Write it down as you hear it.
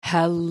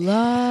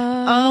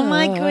Hello. Oh,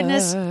 my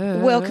goodness.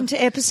 Welcome to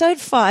episode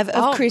 5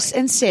 of Chris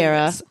and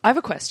Sarah. Goodness. I have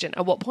a question.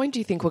 At what point do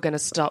you think we're going to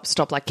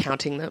stop like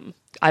counting them?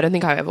 I don't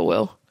think I ever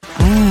will.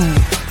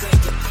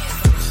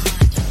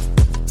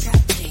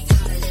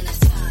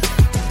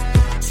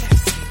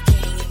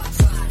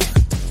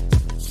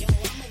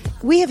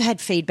 We have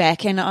had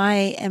feedback, and I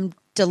am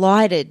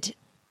delighted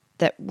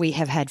that we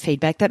have had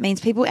feedback. That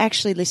means people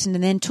actually listened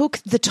and then took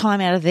the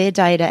time out of their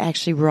day to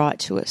actually write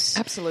to us.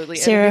 Absolutely.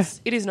 Sarah?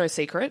 And it is no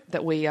secret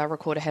that we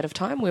record ahead of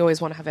time. We always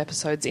want to have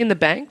episodes in the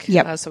bank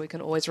so we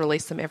can always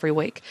release them every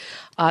week.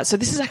 So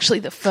this is actually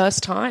the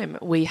first time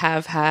we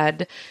have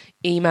had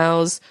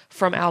emails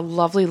from our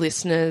lovely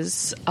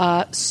listeners.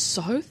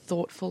 So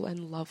thoughtful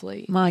and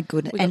lovely. My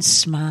goodness. And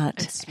smart.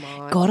 And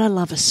smart. God, I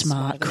love a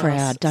smart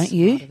crowd, don't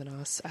you? Smarter than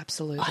us,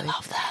 absolutely. I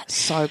love that.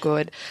 So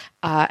good.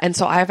 And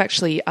so I've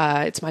actually,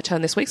 it's my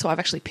turn this week, so I've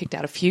actually picked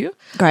out a few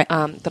Great.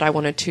 that I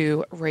wanted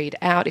to read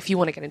out. If you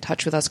want to get in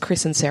touch with us,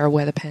 Chris and Sarah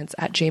Weatherpants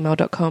at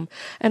gmail.com.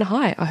 And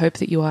hi, I hope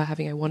that you are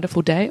having a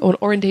wonderful day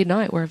or indeed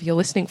night, wherever you're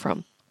listening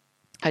from.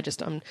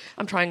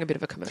 I'm trying a bit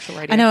of a commercial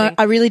radio I know, thing.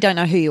 I really don't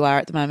know who you are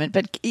at the moment,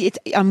 but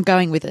I'm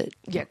going with it.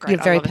 Yeah, great.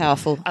 You're very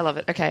powerful. I love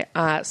it. Okay,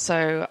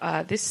 so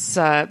this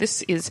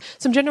is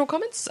some general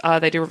comments.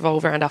 They do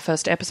revolve around our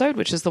first episode,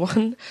 which is the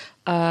one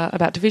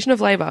about division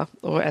of labour,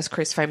 or as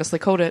Chris famously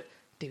called it,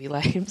 divvy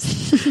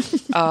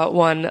labes.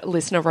 One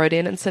listener wrote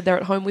in and said they're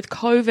at home with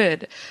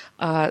COVID.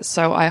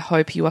 So I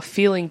hope you are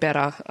feeling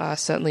better,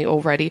 certainly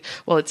already.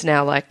 Well, it's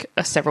now like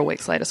several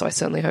weeks later, so I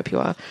certainly hope you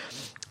are.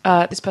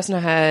 This person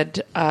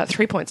had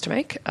 3 points to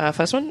make.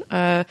 First one,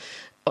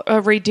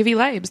 read Divvy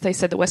Labes. They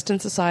said that Western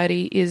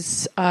society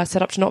is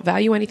set up to not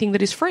value anything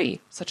that is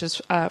free, such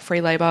as free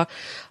labour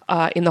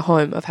in the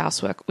home of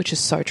housework, which is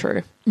so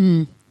true.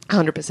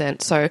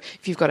 100%. So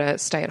if you've got a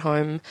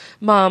stay-at-home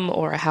mum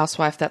or a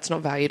housewife, that's not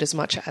valued as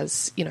much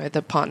as, you know,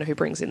 the partner who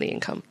brings in the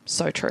income.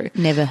 So true.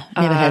 Never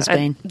has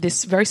been.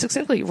 This very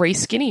succinctly,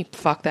 re-skinny,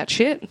 fuck that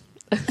shit.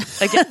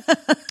 Again.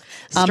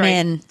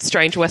 Amen.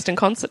 Strange Western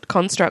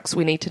constructs.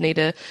 We need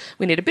a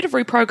bit of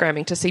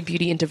reprogramming to see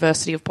beauty in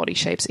diversity of body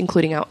shapes,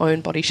 including our own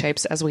body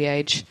shapes as we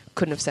age.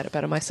 Couldn't have said it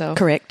better myself.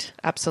 Correct.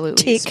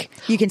 Absolutely. Tick.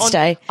 You can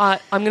stay. I'm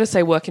going to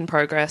say work in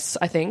progress.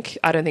 I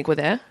don't think we're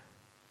there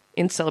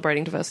in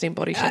celebrating diversity in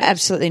body shapes.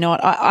 Absolutely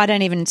not. I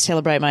don't even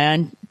celebrate my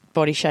own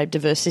body shape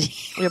diversity.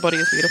 Your body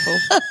is beautiful.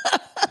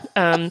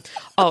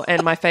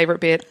 And my favourite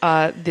bit,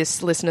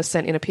 this listener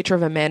sent in a picture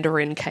of a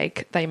mandarin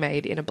cake they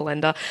made in a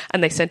blender,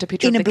 and they sent a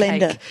picture of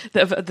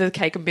the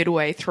cake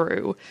midway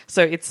through.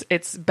 So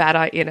it's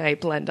batter in a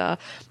blender.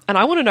 And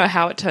I want to know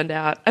how it turned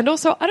out. And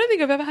also, I don't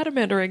think I've ever had a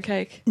mandarin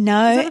cake.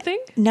 No. Is that a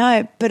thing?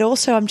 No, but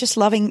also I'm just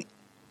loving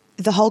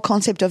the whole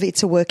concept of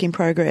it's a work in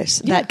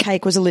progress. Yeah. That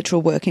cake was a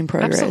literal work in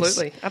progress.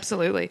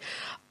 Absolutely.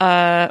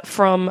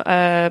 From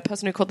a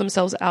person who called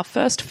themselves our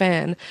first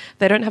fan.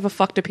 They don't have a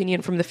fucked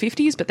opinion from the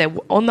 50s, but they're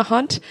on the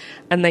hunt,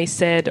 and they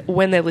said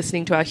when they're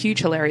listening to our huge,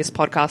 hilarious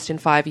podcast in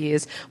 5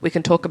 years, we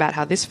can talk about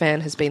how this fan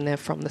has been there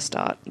from the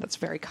start. That's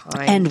very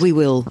kind. And we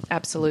will.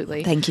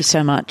 Absolutely. Thank you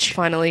so much.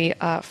 Finally,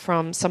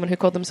 from someone who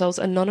called themselves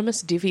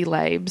Anonymous Divvy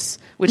Labes,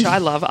 which I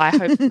love. I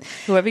hope,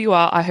 whoever you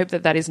are, I hope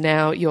that is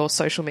now your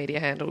social media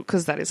handle,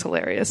 because that is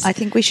hilarious. I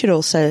think we should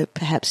also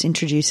perhaps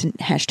introduce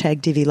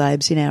hashtag Divvy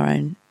Labes in our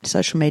own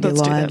social media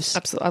lives.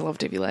 Absolutely. I love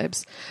Divvy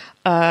Labes.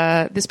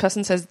 This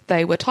person says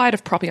they were tired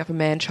of propping up a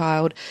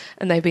man-child,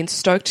 and they've been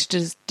stoked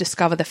to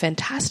discover the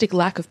fantastic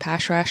lack of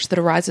pash rash that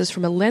arises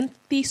from a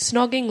lengthy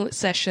snogging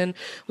session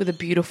with a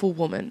beautiful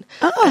woman.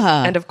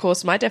 And of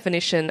course, their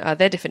definition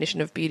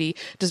of beauty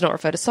does not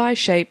refer to size,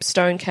 shape,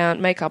 stone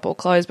count, makeup or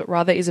clothes, but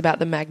rather is about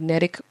the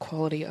magnetic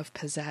quality of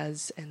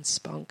pizzazz and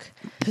spunk.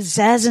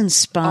 Pizzazz and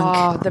spunk.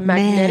 Oh, the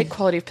magnetic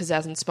quality of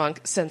pizzazz and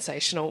spunk.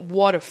 Sensational.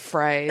 What a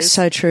phrase.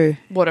 So true.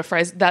 What a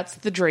phrase. That's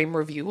the dream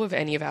review of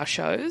any of our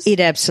shows.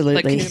 It absolutely.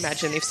 Like, can you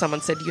imagine if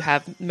someone said you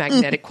have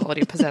magnetic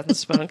quality of pizzazz and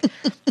spunk?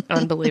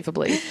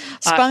 Unbelievably.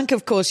 Spunk,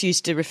 of course,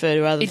 used to refer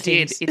to other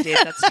things. It did.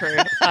 That's true.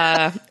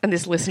 And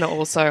this listener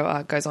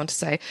also goes on to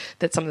say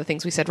that some of the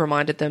things we said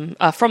reminded them,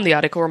 from the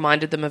article,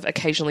 reminded them of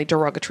occasionally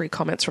derogatory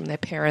comments from their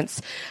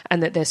parents,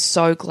 and that they're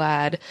so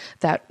glad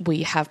that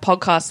we have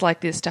podcasts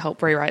like this to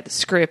help rewrite the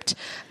script,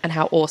 and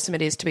how awesome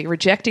it is to be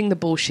rejecting the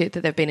bullshit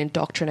that they've been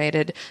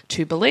indoctrinated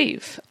to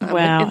believe.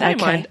 Wow, in their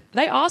okay. mind,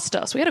 they asked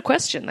us, we had a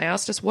question, they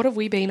asked us, what have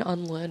we been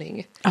unlearning?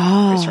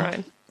 Oh, Chris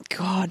Ryan.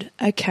 God,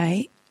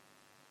 okay.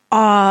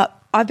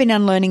 I've been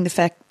unlearning the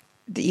fact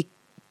that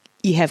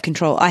you have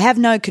control. I have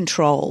no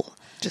control.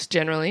 Just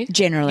generally?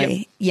 Generally.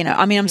 Yep. You know,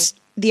 I mean,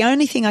 the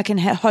only thing I can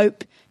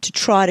hope to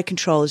try to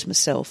control is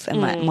myself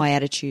and my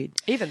attitude.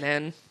 Even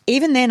then,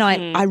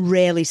 I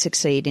rarely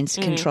succeed in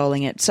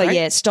controlling it. So,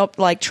 right. Stop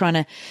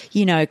trying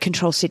to,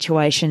 control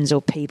situations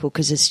or people,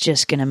 because it's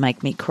just going to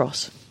make me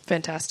cross.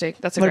 Fantastic.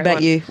 That's a What great about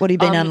one. you? What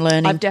have you been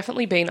unlearning? I've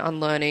definitely been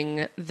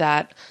unlearning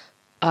that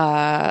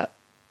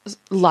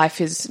life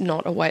is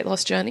not a weight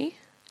loss journey.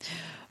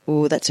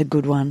 Oh, that's a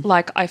good one.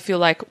 Like, I feel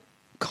like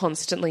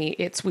constantly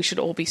we should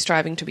all be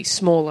striving to be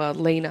smaller,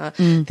 leaner,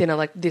 thinner,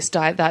 like this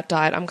diet, that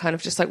diet. I'm kind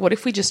of just like, what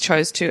if we just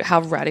chose to,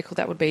 how radical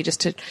that would be just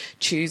to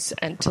choose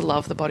and to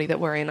love the body that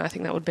we're in. I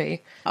think that would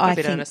be a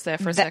bit earnest there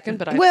for a second.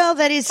 But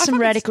that is some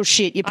radical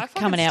shit you're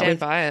coming out with.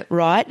 By it.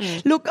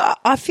 Right? Look,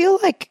 I feel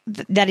like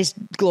that is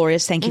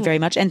glorious. Thank you very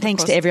much. And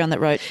thanks to everyone that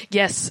wrote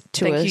to us.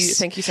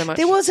 Thank you so much.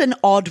 There was an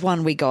odd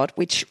one we got,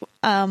 which...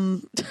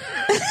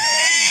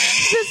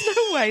 There's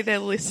no way they're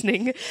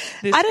listening.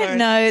 I don't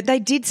know. They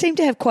did seem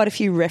to have quite a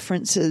few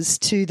references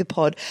to the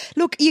pod.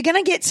 Look, you're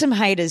going to get some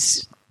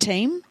haters,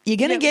 team. You're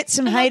going to get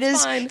some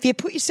haters. If you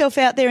put yourself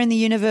out there in the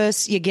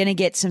universe, you're going to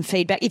get some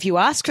feedback. If you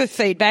ask for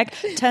feedback,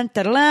 you're going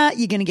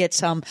to get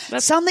some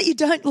that you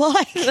don't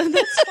like. And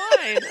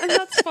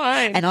that's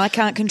fine. And I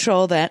can't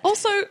control that.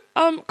 Also,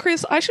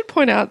 Chris, I should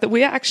point out that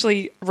we are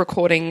actually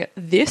recording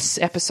this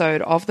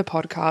episode of the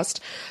podcast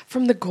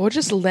from the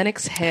gorgeous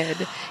Lennox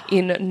Head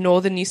in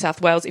northern New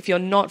South Wales. If you're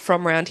not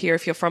from around here,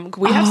 if you're from...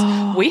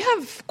 We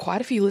have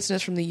quite a few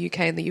listeners from the UK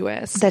and the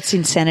US. That's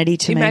insanity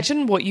to me.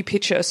 Imagine what you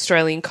picture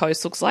Australian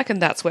coast looks like,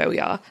 and that's where we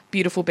are.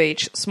 Beautiful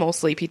beach, small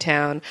sleepy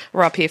town.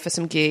 We're up here for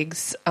some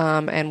gigs,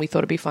 and we thought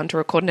it'd be fun to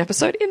record an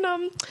episode in...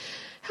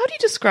 How do you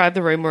describe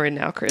the room we're in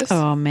now, Chris?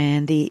 Oh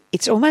man,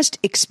 it's almost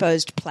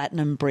exposed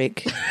platinum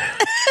brick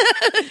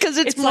because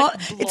it's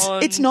not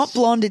like it's not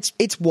blonde.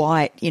 It's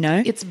white. You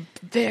know, it's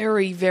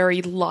very,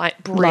 very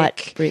light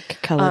brick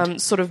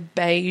coloured, sort of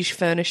beige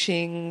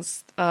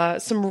furnishings.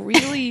 Some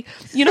really,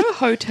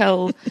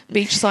 hotel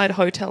beachside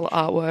hotel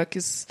artwork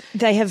is.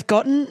 They have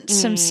gotten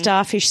some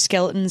starfish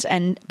skeletons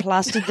and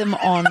plastered them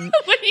on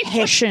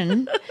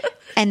hessian.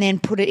 And then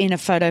put it in a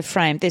photo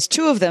frame. There's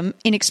two of them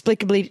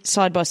inexplicably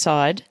side by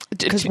side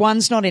because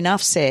one's not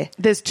enough, Sarah.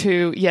 There's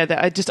two,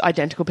 they're just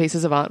identical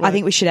pieces of artwork. I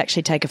think we should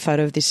actually take a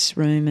photo of this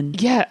room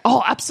and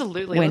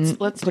absolutely.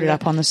 Let's put it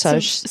up on the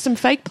social. Some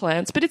fake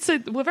plants, but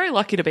we're very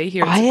lucky to be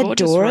here. It's a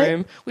gorgeous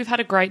room. We've had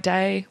a great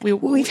day.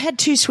 We've had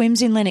 2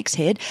 swims in Lennox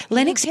Head.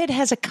 Lennox Head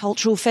has a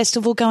cultural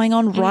festival going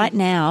on right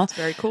now. It's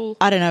very cool.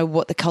 I don't know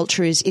what the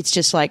culture is. It's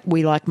just like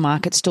we like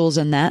market stalls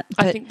and that.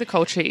 I think the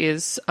culture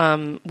is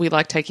we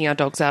like taking our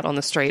dogs out on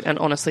the street, and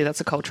honestly, that's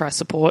a culture I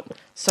support.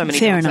 So many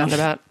dogs out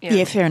about.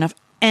 Yeah, fair enough.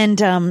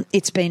 And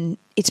it's been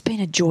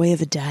a joy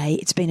of a day.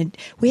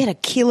 We had a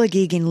killer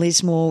gig in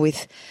Lismore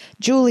with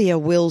Julia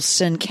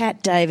Wilson,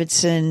 Kat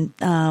Davidson,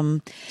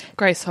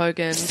 Grace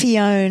Hogan,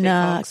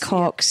 Fiona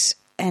Cox,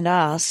 and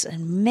us.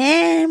 And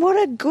man,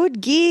 what a good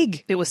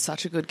gig! It was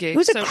such a good gig. It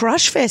was a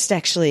crush fest,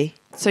 actually.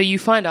 So you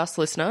find us,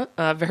 listener,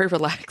 very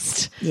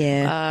relaxed.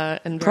 Yeah,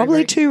 and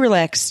probably too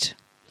relaxed.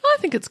 I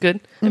think it's good.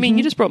 I mean,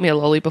 you just brought me a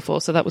lolly before,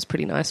 so that was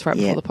pretty nice right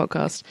before the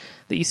podcast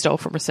that you stole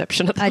from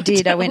reception at the hotel.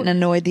 did. I went and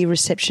annoyed the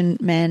reception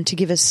man to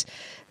give us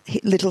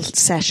little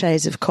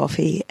sachets of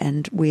coffee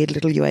and weird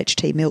little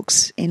UHT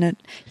milks in it.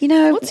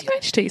 What's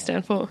UHT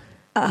stand for?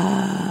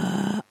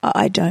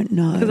 I don't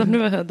know. Because I've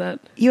never heard that.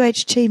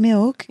 UHT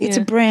milk? It's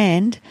a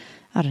brand.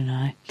 I don't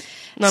know.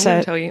 No, I'm going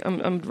to tell you.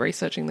 I'm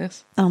researching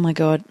this. Oh, my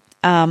God.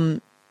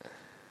 Unpasteurised,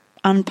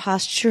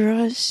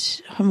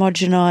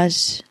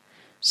 homogenised...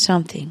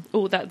 something.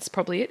 Oh, that's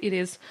probably it. It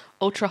is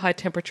ultra high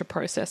temperature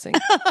processing.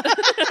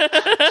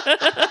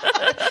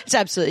 It's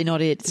absolutely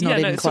not it. It's not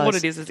even close. So what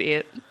it is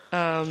it.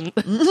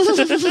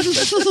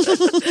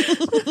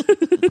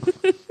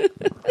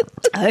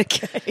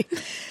 Okay.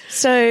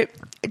 So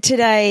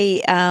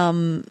today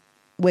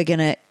we're going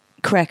to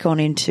crack on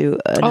into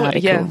an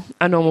article. Yeah,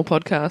 a normal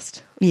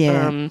podcast.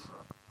 Yeah.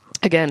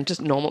 Again, just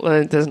normal.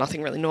 There's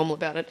nothing really normal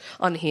about it.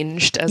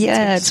 Unhinged, as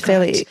it's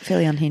fairly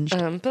unhinged.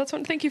 But that's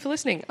one. Thank you for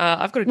listening.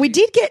 I've got. We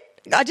did get.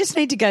 I just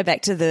need to go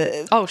back to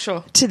the. Oh,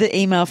 sure. To the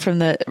email from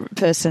the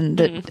person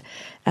that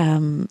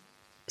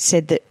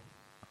said that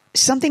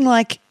something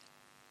like,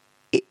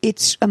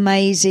 "It's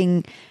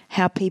amazing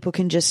how people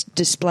can just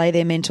display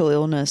their mental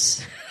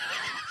illness."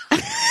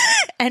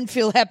 And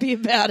feel happy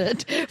about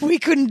it. We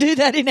couldn't do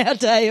that in our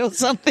day or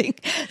something.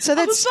 So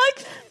that's I was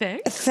like,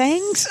 thanks.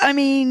 Thanks. I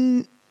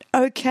mean.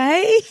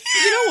 Okay.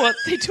 You know what?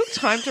 They took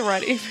time to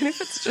write it, even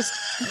if it's just...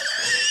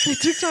 They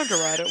took time to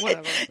write it,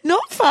 whatever.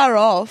 Not far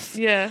off.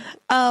 Yeah.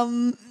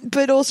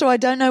 But also I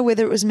don't know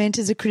whether it was meant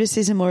as a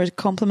criticism or a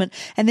compliment.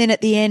 And then at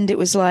the end it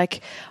was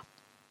like,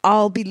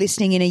 I'll be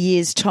listening in a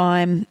year's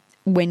time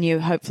when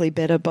you're hopefully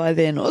better by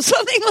then or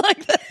something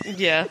like that.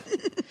 Yeah.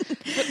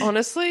 But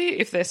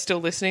honestly, if they're still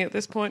listening at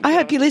this point... I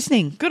hope you're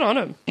listening. Good on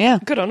them. Yeah.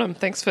 Good on them.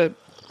 Thanks for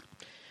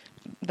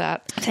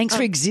that. Thanks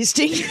for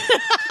existing.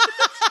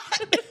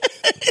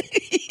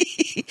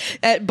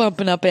 At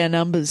bumping up our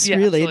numbers,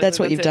 really. Absolutely. That's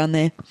what you've done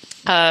there.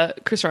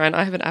 Chris Ryan,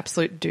 I have an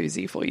absolute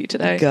doozy for you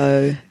today.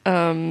 Go.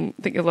 I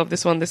think you'll love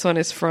this one. This one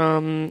is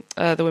from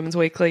the Women's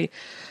Weekly.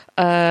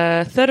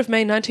 3rd of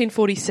May,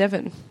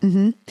 1947.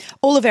 Mm-hmm.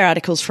 All of our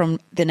articles from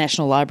the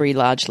National Library,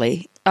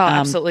 largely. Oh,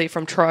 absolutely.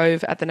 From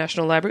Trove at the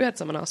National Library. We had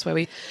someone else where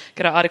we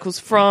get our articles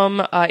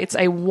from. It's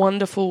a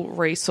wonderful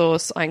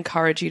resource. I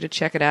encourage you to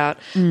check it out.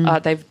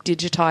 They've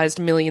digitised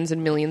millions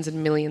and millions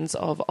and millions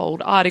of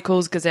old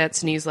articles,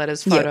 gazettes,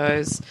 newsletters,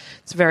 photos.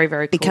 It's very,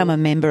 very cool. Become a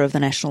member of the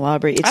National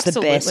Library. It's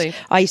Absolutely. the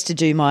best. I used to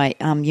do my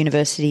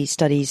university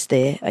studies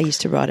there. I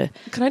used to write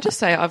Can I just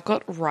say, I've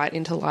got right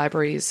into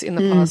libraries in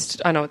the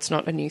past. I know it's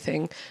not a new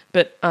thing,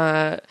 but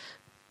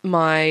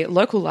my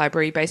local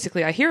library,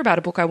 basically, I hear about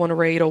a book I want to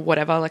read or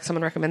whatever, like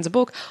someone recommends a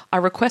book. I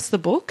request the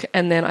book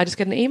and then I just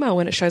get an email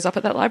when it shows up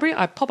at that library.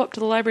 I pop up to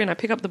the library and I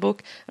pick up the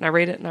book and I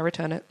read it and I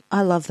return it.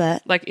 I love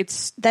that. Like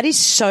that is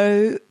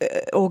so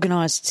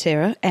organised,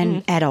 Sarah,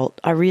 and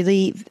adult. I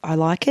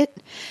like it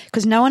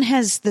because no one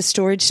has the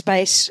storage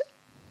space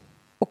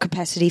or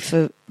capacity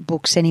for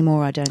books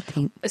anymore, I don't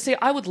think. See,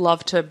 I would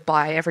love to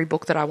buy every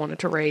book that I wanted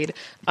to read,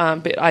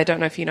 but I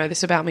don't know if you know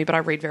this about me, but I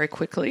read very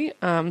quickly.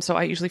 So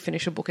I usually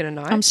finish a book in a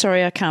night. I'm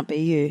sorry, I can't be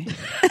you.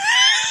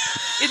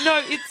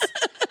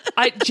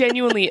 I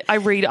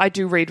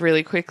do read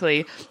really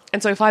quickly.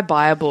 And so if I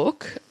buy a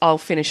book, I'll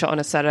finish it on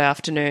a Saturday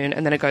afternoon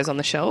and then it goes on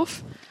the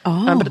shelf.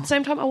 Oh. But at the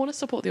same time, I want to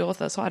support the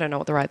author, so I don't know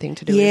what the right thing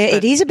to do is. Yeah,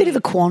 it is a bit of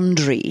a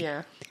quandary.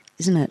 Yeah.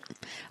 Isn't it?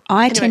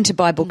 I tend to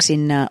buy books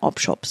in op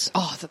shops.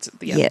 Oh, that's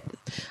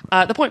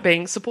the point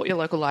being, support your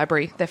local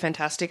library. They're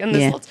fantastic, and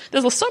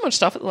there's so much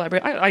stuff at the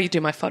library. I do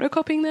my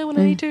photocopying there when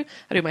I need to.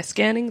 I do my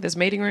scanning. There's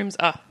meeting rooms.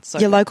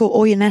 Your local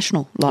or your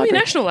national library. Your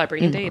national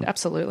library, indeed,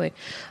 absolutely.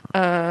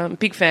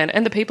 Big fan,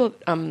 and the people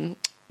at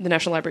the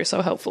National Library are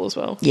so helpful as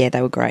well. Yeah,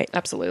 they were great.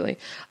 Absolutely.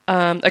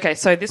 Okay,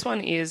 so this one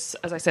is,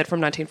 as I said,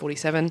 from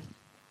 1947.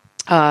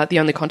 The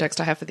only context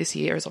I have for this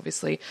year is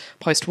obviously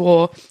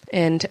post-war,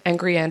 and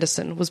Angry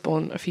Anderson was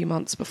born a few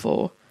months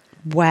before.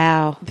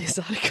 Wow. This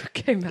article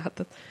came out.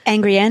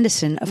 Angry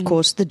Anderson, of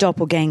course, the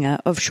doppelganger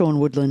of Sean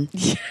Woodland,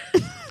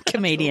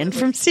 comedian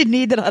from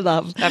Sydney that I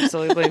love.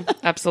 Absolutely,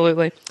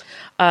 absolutely.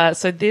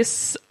 So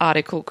this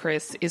article,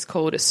 Chris, is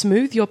called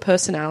Smooth Your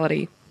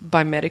Personality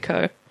by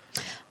Medico.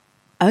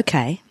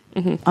 Okay,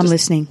 I'm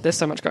listening. There's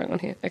so much going on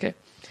here. Okay.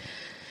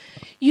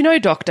 You know,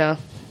 doctor,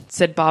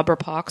 said Barbara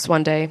Parks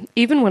one day,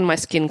 even when my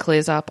skin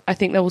clears up, I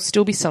think there will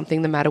still be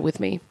something the matter with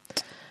me.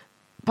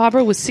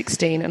 Barbara was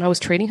 16 and I was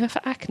treating her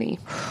for acne.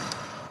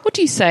 What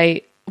do you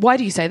say? Why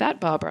do you say that,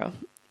 Barbara?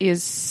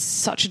 Is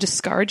such a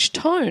discouraged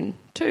tone,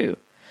 too.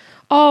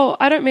 Oh,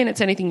 I don't mean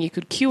it's anything you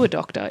could cure,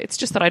 doctor. It's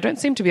just that I don't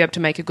seem to be able to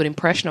make a good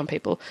impression on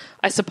people.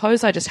 I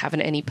suppose I just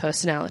haven't any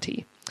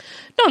personality.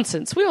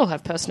 Nonsense, we all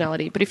have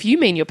personality, but if you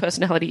mean your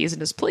personality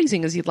isn't as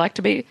pleasing as you'd like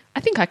to be, I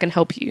think I can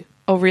help you.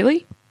 Oh,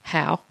 really?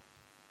 How?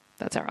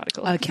 That's our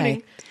article.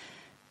 Okay.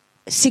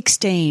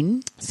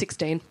 16.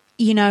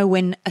 You know,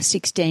 when a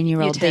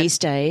 16-year-old these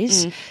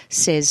days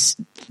says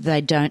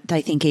they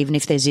think even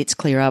if their zits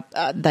clear up,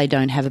 they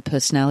don't have a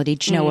personality.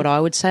 Do you know what I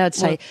would say? I'd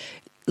say,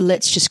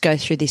 let's just go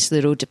through this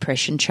little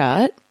depression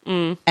chart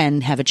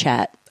and have a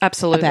chat.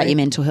 Absolutely. About your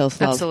mental health,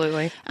 love.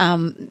 Absolutely.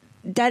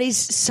 That is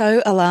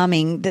so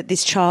alarming that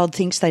this child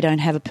thinks they don't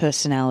have a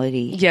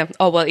personality. Yeah.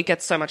 Oh, well, it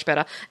gets so much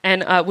better.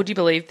 And would you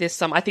believe this?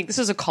 I think this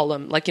is a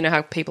column. Like, you know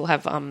how people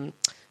have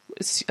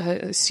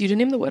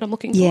pseudonym, the word I'm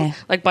looking for? Yeah.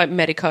 Like by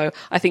Medico.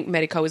 I think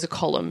Medico is a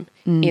column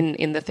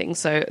in the thing.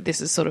 So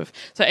this is sort of...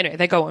 So anyway,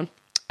 they go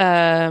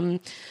on.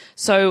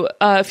 So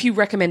a few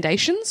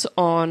recommendations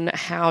on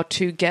how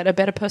to get a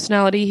better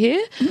personality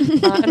here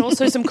and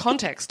also some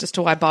context as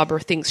to why Barbara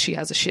thinks she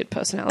has a shit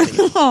personality.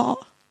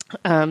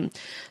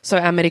 So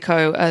our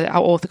Medico,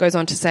 our author goes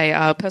on to say,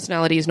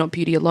 personality is not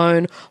beauty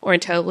alone or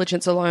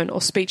intelligence alone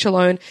or speech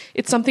alone.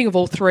 It's something of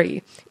all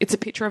three. It's a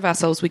picture of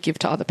ourselves we give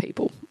to other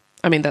people.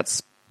 I mean,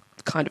 that's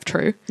kind of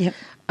true. Yep.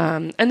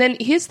 And then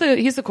here's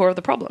the core of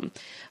the problem.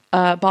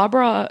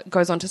 Barbara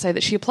goes on to say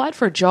that she applied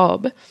for a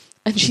job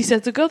and she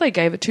says the girl they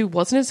gave it to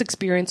wasn't as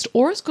experienced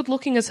or as good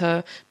looking as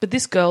her, but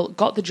this girl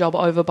got the job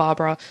over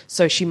Barbara,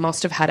 so she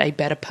must have had a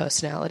better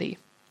personality.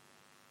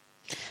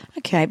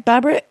 Okay,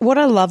 Barbara, what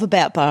I love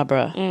about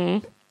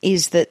Barbara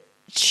is that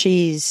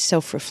she's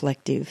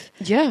self-reflective.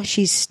 Yeah.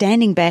 She's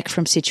standing back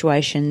from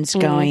situations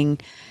going,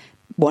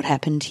 what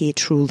happened here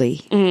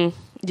truly?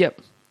 Yep,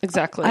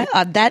 exactly.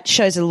 That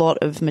shows a lot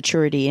of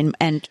maturity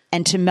and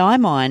to my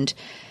mind,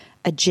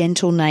 a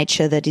gentle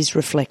nature that is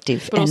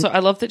reflective. But also, I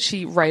love that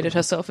she rated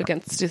herself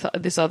against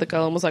this other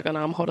girl and was like, oh,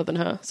 no, I'm hotter than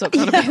her. So it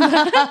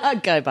kind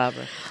of Go,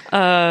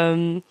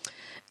 Barbara.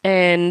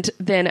 And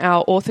then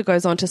our author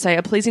goes on to say,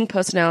 a pleasing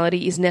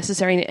personality is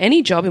necessary in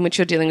any job in which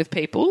you're dealing with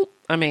people.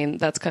 I mean,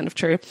 that's kind of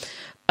true.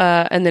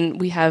 And then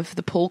we have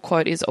the pull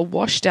quote is, a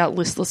washed out,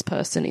 listless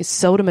person is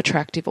seldom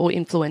attractive or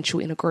influential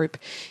in a group.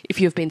 If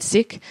you have been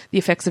sick, the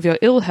effects of your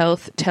ill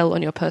health tell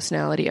on your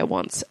personality at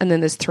once. And then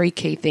there's three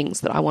key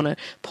things that I want to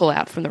pull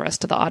out from the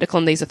rest of the article.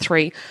 And these are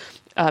three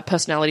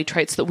personality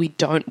traits that we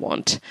don't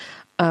want.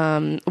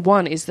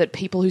 One is that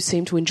people who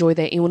seem to enjoy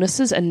their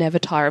illnesses and never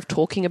tire of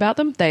talking about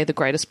them, they're the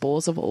greatest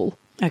bores of all.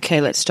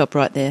 Okay, let's stop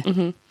right there.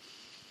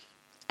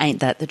 Ain't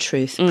that the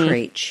truth?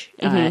 Preach.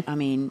 I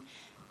mean...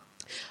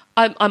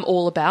 I'm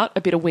all about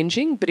a bit of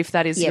whinging, but if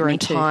that is your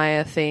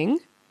entire thing,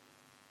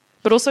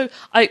 But also,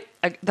 I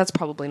that's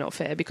probably not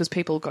fair because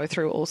people go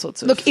through all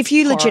sorts of Look, if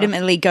you horror.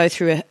 legitimately go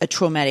through a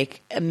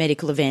traumatic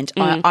medical event,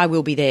 I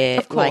will be there,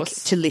 Of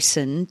course. to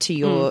listen to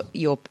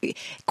your.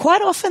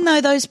 Quite often,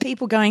 though, those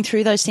people going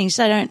through those things,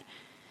 they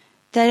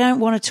don't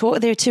want to talk.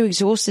 They're too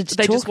exhausted to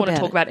talk about it. They just want to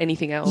talk about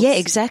anything else. Yeah,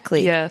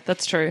 exactly. Yeah,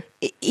 that's true.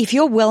 If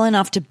you're well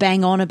enough to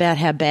bang on about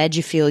how bad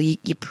you feel,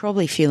 you're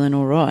probably feeling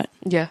all right.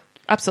 Yeah.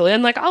 Absolutely,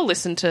 and like I'll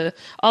listen to,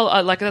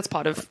 like that's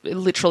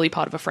literally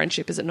part of a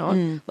friendship, is it not?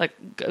 Like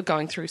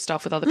going through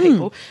stuff with other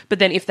people. But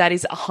then if that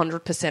is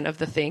 100% of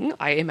the thing,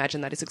 I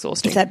imagine that is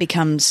exhausting. If that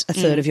becomes a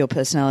third of your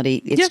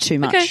personality, it's too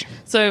much. Okay.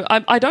 So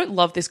I don't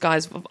love this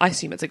guy's. I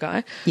assume it's a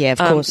guy. Yeah, of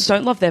course.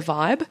 Don't love their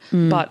vibe,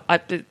 but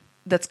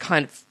that's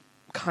kind of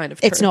true.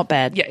 It's not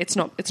bad. Yeah, it's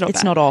not. It's not.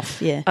 It's bad. not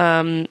off. Yeah.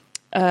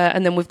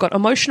 And then we've got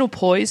emotional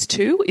poise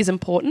too is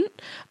important.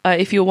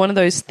 If you're one of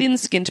those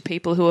thin-skinned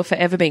people who are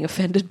forever being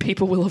offended,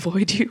 people will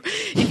avoid you.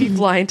 If you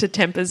fly into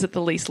tempers at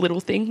the least little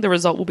thing, the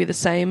result will be the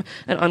same.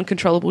 An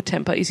uncontrollable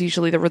temper is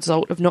usually the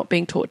result of not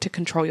being taught to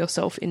control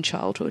yourself in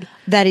childhood.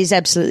 That is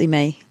absolutely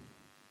me.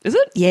 Is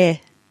it? Yeah.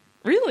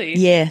 Really?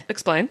 Yeah.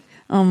 Explain.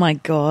 Oh, my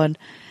God.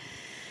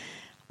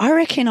 I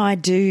reckon I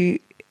do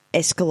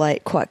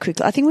escalate quite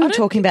quickly. I think we were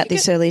talking about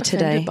this earlier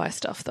today. Offended by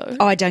stuff though.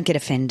 Oh, I don't get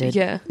offended.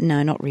 Yeah.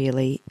 No, not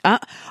really.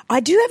 I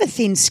do have a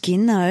thin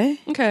skin though.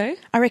 Okay.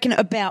 I reckon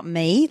about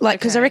me,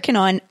 because I reckon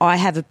I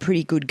have a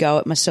pretty good go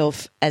at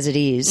myself as it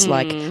is.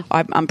 Like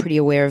I'm pretty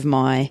aware of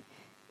my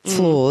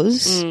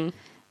flaws, and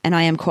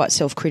I am quite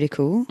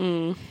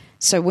self-critical.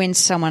 So when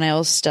someone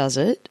else does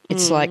it,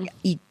 it's like,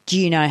 do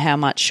you know how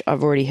much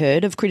I've already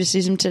heard of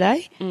criticism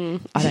today?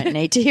 I don't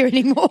need to hear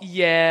anymore.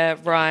 Yeah,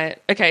 right.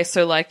 Okay,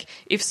 so like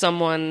if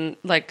someone,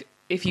 like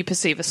if you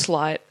perceive a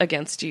slight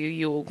against you,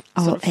 you'll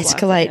sort of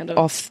escalate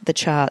off the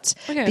charts.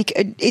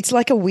 Okay. It's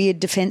like a weird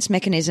defense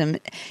mechanism.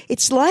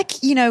 It's like,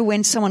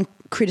 when someone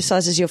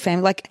criticises your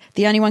family, like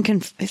the only one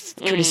can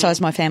criticise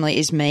my family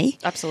is me.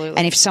 Absolutely.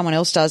 And if someone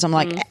else does, I'm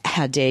like,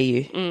 how dare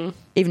you?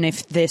 Even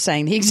if they're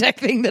saying the exact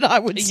thing that I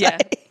would say. Yeah.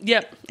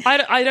 Yep.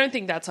 I don't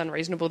think that's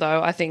unreasonable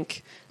though. I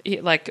think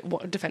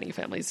defending your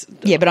family's.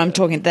 Yeah, but I'm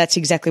talking. That's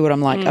exactly what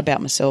I'm like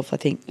about myself. I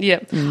think. Yeah.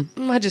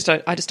 I just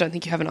don't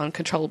think you have an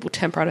uncontrollable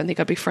temper. I don't think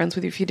I'd be friends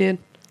with you if you did.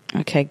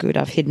 Okay, good.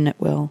 I've hidden it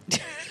well.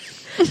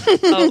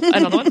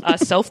 Another one,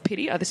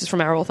 self-pity. This is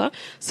from our author.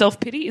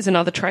 Self-pity is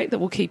another trait that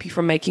will keep you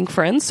from making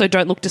friends, so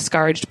don't look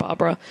discouraged,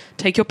 Barbara.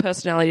 Take your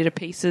personality to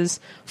pieces,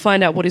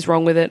 find out what is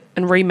wrong with it,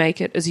 and remake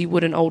it as you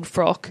would an old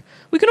frock.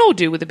 We can all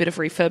do with a bit of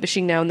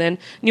refurbishing now and then, and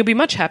you'll be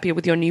much happier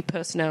with your new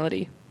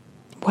personality.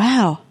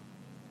 Wow.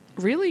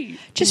 Really?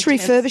 Just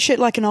intense. refurbish it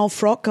like an old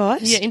frock,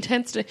 guys. Yeah,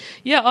 intense.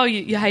 Yeah,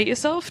 you hate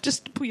yourself?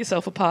 Just pull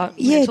yourself apart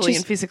mentally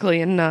and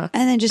physically and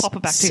then just pop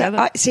it back together.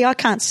 I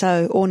can't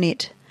sew or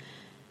knit.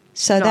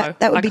 So no,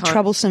 that would be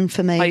troublesome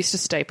for me. I used to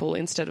staple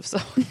instead of sew.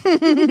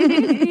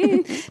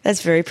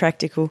 That's very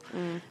practical.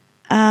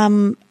 I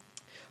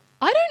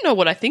don't know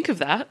what I think of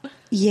that.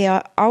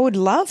 Yeah, I would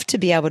love to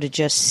be able to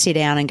just sit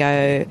down and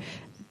go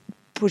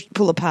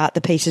pull apart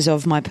the pieces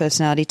of my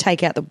personality,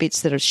 take out the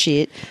bits that are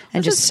shit,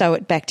 and just sew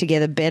it back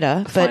together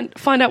better. But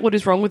find out what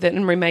is wrong with it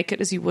and remake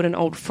it as you would an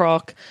old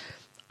frock.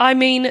 I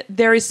mean,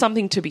 there is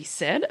something to be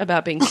said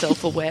about being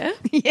self-aware,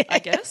 yeah. I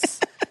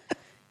guess.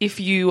 If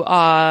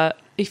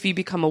you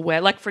become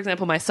aware, like for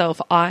example,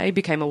 myself, I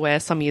became aware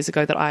some years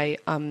ago that I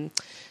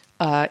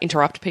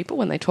interrupt people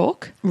when they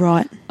talk.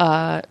 Right.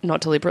 Not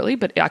deliberately,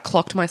 but I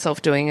clocked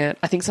myself doing it.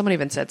 I think someone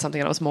even said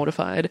something and I was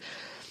mortified.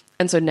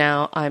 And so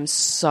now I'm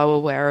so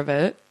aware of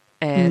it.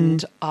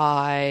 And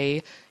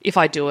if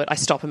I do it, I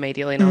stop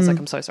immediately and I was like,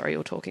 I'm so sorry,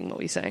 you're talking, what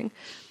were you saying?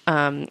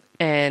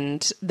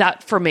 And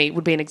that for me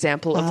would be an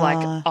example of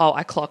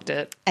I clocked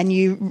it. And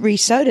you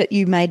re-sewed it.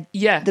 You made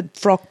the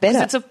frock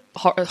better. It's a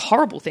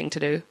horrible thing to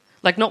do.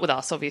 Like, not with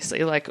us,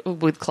 obviously, like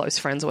with close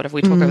friends or whatever,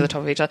 we talk over the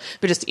top of each other,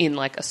 but just in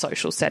like a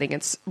social setting,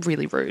 it's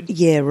really rude.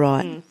 Yeah,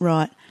 right,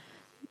 right.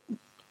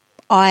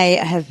 I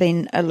have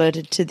been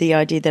alerted to the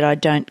idea that I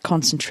don't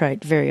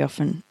concentrate very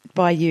often,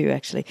 by you,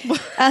 actually.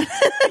 And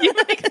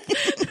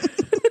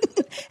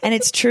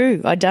it's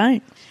true, I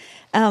don't.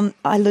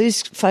 I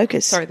lose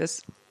focus. Sorry,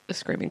 there's a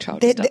screaming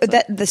child.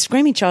 The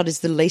screaming child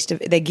is the least of...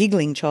 The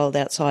giggling child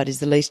outside is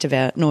the least of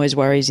our noise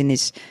worries in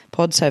this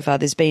pod so far.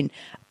 There's been,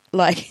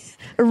 like...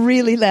 a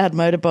really loud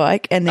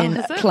motorbike and then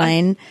a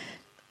plane.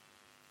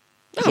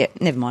 Yeah,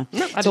 never mind.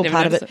 No, it's all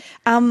part of it.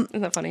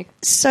 Isn't that funny?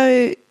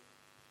 So...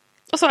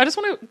 Also, I just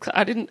want to...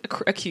 I didn't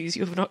accuse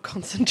you of not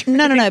concentrating.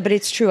 No, but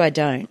it's true I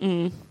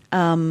don't.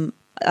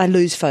 I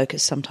lose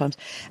focus sometimes.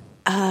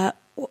 What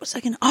was I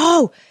going to...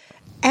 Oh,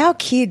 our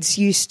kids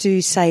used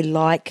to say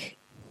like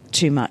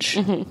too much.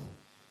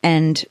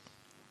 And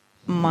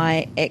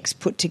my ex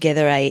put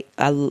together I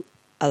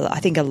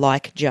think a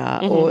like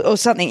jar or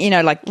something,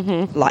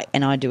 like,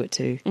 and I do it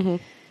too.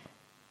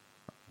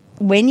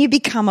 When you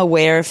become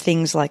aware of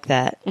things like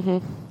that,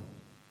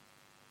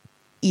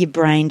 your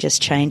brain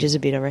just changes a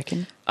bit, I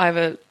reckon. I have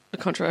a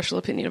controversial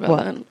opinion about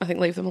that. I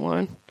think leave them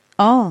alone.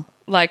 Oh.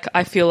 Like,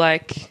 I feel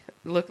like,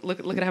 look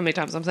at how many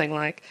times I'm saying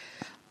like,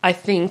 I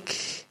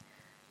think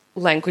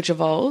language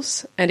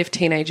evolves, and if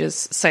teenagers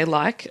say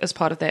like as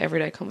part of their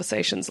everyday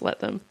conversations, let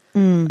them.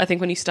 I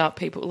think when you start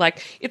people,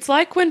 like, it's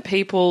like when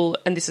people,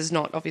 and this is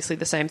not obviously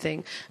the same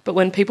thing, but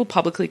when people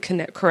publicly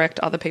correct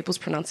other people's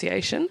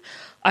pronunciation,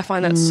 I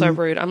find that so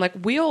rude. I'm like,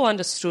 we all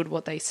understood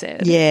what they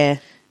said. Yeah.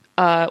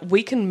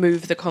 We can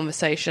move the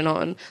conversation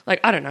on. Like,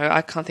 I don't know,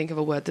 I can't think of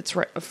a word that's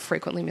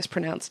frequently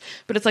mispronounced,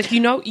 but it's like, you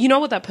know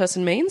what that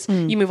person means.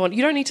 You move on.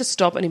 You don't need to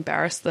stop and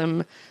embarrass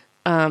them.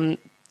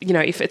 You know,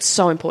 if it's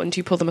so important,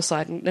 you pull them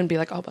aside and be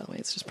like, oh, by the way,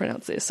 it's just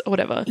pronounced this or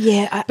whatever.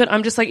 Yeah. But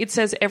I'm just like, it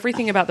says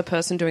everything about the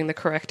person doing the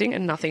correcting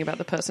and nothing about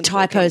the person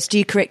Typos. talking. Do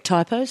you correct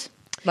typos?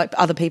 Like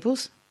other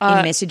people's in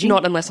messaging?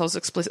 Not unless I was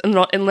explicit.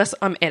 Not unless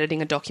I'm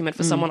editing a document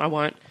for someone, I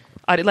won't.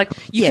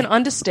 You can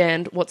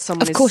understand what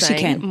someone is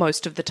saying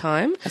most of the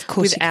time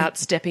without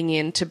stepping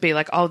in to be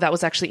like, oh, that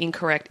was actually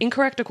incorrect.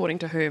 Incorrect according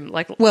to whom?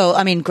 Like, well,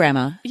 I mean,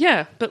 grammar.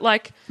 Yeah, but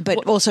like...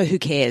 But also, who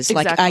cares?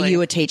 Exactly. Like, are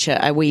you a teacher?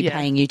 Are we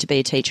paying you to be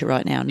a teacher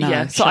right now? No.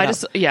 Yeah, so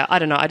I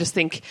don't know. I just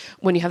think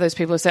when you have those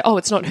people who say, oh,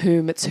 it's not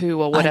whom, it's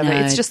who or whatever,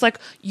 it's just like,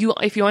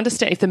 if you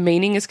understand, if the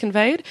meaning is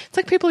conveyed, it's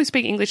like people who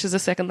speak English as a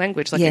second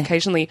language. Like,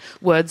 occasionally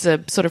words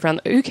are sort of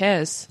around, who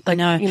cares? Like,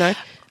 I know. You know,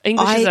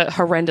 English is a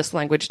horrendous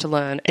language to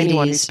learn.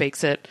 Anyone who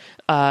speaks it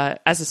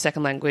as a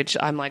second language,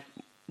 I'm like,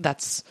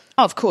 that's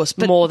of course,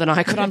 but more than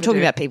I could. But I'm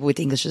talking about people with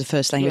English as a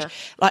first language. Yeah.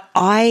 Like,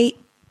 I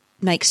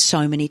make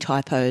so many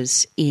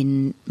typos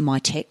in my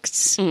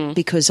texts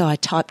because I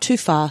type too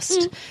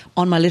fast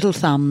on my little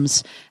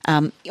thumbs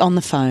on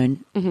the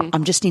phone.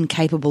 I'm just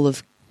incapable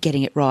of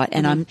getting it right,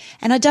 and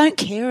I don't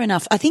care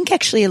enough. I think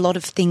actually a lot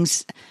of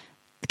things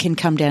can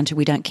come down to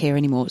we don't care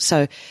anymore.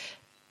 So,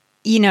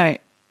 you know,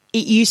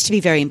 it used to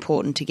be very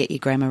important to get your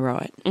grammar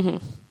right,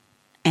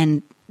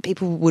 and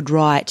people would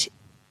write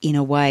in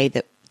a way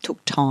that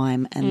took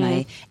time, and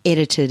they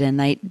edited, and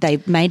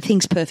they made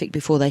things perfect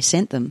before they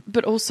sent them.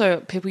 But also,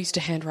 people used to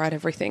handwrite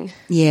everything.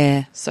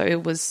 Yeah. So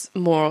it was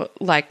more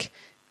like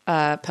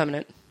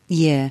permanent.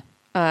 Yeah.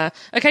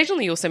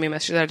 Occasionally you'll send me a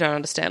message that I don't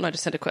understand. I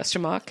just send a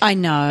question mark. I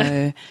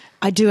know.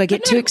 I do. I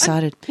get too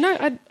excited.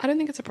 I don't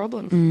think it's a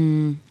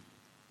problem.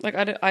 Like,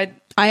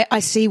 I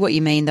see what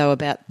you mean, though,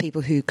 about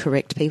people who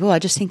correct people. I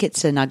just think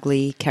it's an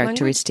ugly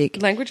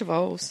characteristic. Language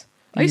evolves.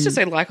 I used to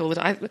say like all the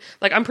time.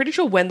 Like, I'm pretty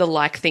sure when the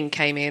like thing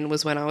came in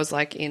was when I was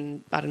like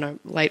in, I don't know,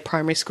 late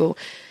primary school,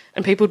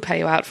 and people would pay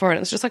you out for it.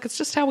 And it's just like, it's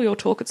just how we all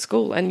talk at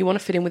school, and you want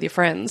to fit in with your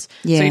friends.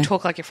 Yeah. So you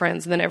talk like your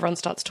friends, and then everyone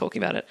starts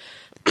talking about it.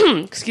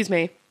 Excuse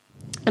me.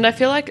 And I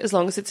feel like as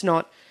long as it's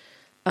not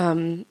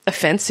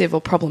offensive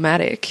or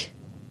problematic,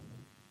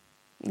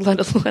 let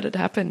it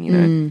happen,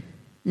 you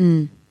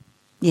know?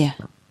 Yeah.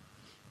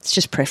 It's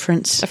just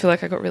preference. I feel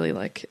like I got really,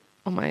 like,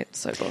 on my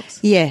soapbox.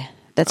 Yeah,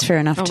 that's fair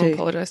enough too. I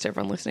apologise to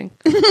everyone listening.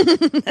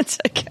 That's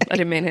okay. I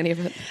didn't mean any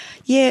of it.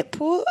 Yeah,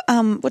 poor,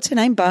 what's her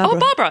name? Barbara. Oh,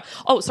 Barbara.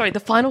 Oh, sorry, the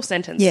final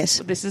sentence. Yes.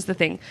 This is the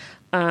thing.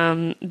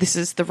 This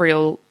is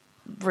the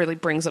really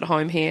brings it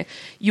home here.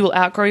 You will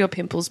outgrow your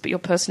pimples, but your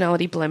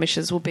personality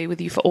blemishes will be with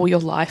you for all your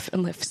life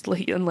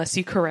unless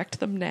you correct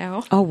them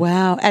now. Oh,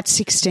 wow. At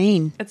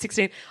 16. At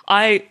 16.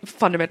 I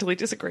fundamentally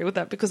disagree with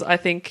that because I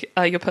think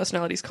your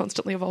personality is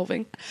constantly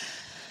evolving.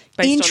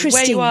 Based on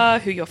where you are,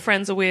 who your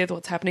friends are with,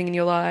 what's happening in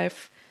your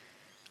life.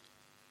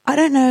 I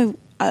don't know.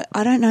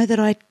 I don't know that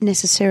I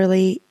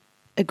necessarily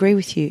agree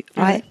with you.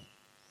 Mm-hmm.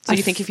 So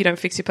you think if you don't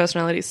fix your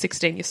personality at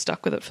 16, you're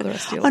stuck with it for the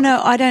rest of your life? Oh,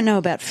 no, I don't know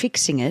about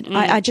fixing it.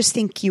 I just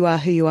think you are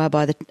who you are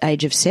by the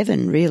age of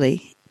 7,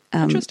 really.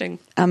 Interesting.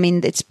 I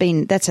mean,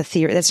 that's a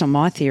theory. That's not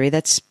my theory.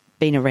 That's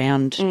been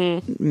around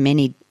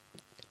many...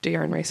 Do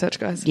your own research,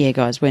 guys. Yeah,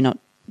 guys, we're not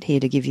here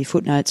to give you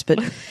footnotes. But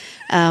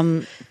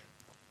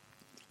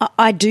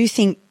I do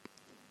think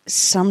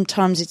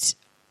sometimes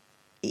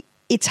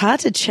it's hard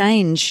to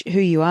change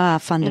who you are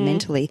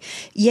fundamentally.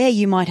 Yeah,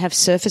 you might have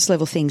surface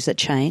level things that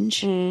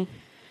change.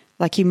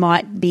 Like you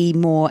might be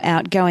more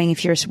outgoing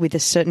if you're with a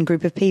certain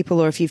group of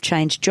people, or if you've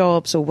changed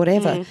jobs or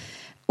whatever,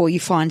 or you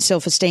find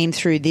self-esteem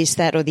through this,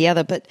 that, or the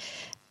other. But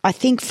I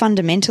think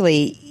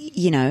fundamentally,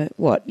 you know,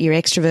 you're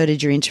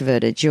extroverted, you're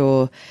introverted,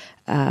 you're,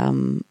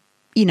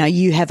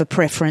 you have a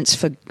preference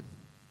for,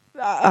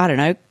 I don't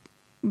know,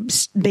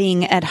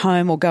 being at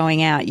home or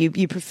going out.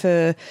 You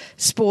prefer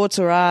sports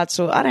or arts,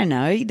 or I don't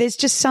know. There's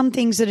just some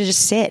things that are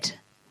just set.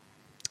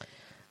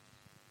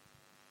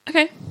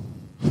 Okay.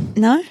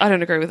 No? I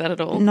don't agree with that at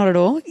all. Not at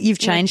all? You've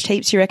changed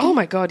heaps, you reckon? Oh,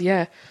 my God,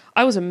 yeah.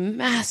 I was I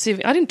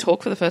didn't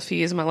talk for the first few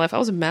years of my life. I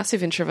was a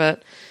massive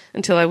introvert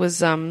until I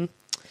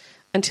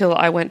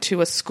went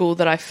to a school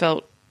that I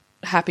felt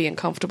happy and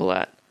comfortable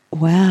at.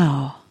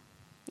 Wow.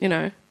 You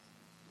know?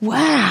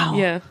 Wow.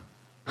 Yeah.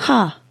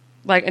 Huh.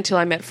 Like, until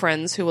I met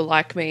friends who were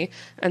like me,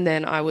 and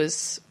then I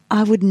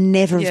would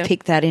never have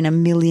picked that in a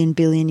million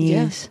billion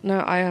years.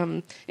 Yeah.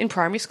 No, in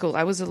primary school,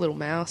 I was a little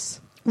mouse.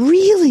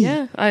 Really?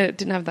 Yeah. I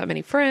didn't have that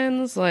many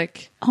friends.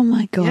 Like, oh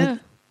my God. Yeah.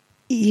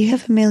 You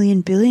have a million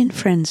billion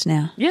friends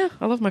now. Yeah,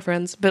 I love my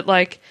friends. But,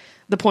 like,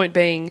 the point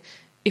being,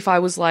 if I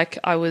was like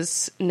I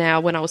was now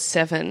when I was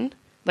 7,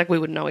 like, we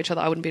wouldn't know each other.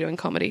 I wouldn't be doing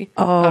comedy.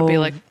 Oh, I'd be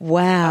like,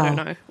 wow. I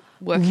don't know.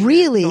 Working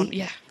really?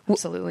 Yeah.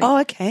 absolutely. Oh,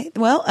 okay.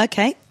 Well,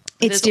 okay. It's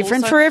There's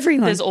different also- for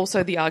everyone. There's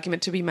also the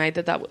argument to be made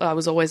that I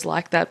was always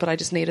like that, but I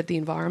just needed the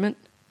environment.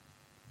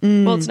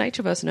 Well, it's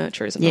nature versus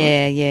nurture, isn't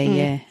it?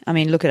 Yeah. I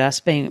mean, look at us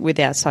being with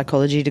our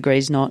psychology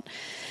degrees, not.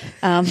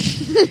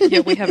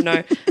 Yeah, we have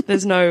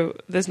there's no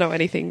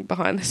anything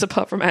behind this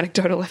apart from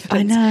anecdotal evidence.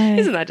 I know.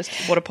 Isn't that just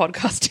what a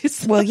podcast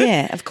is? Well,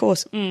 yeah, of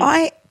course.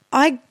 I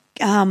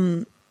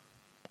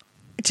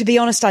to be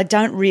honest, I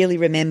don't really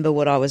remember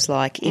what I was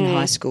like in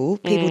high school.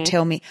 People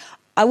tell me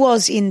I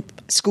was in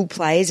school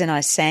plays and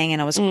I sang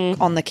and I was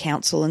on the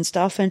council and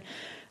stuff. And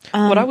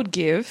what I would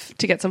give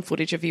to get some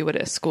footage of you at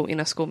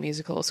in a school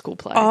musical or school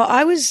play.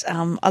 I was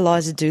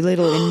Eliza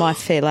Doolittle in My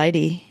Fair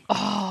Lady.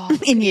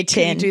 In year 10.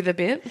 Can you do the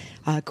bit?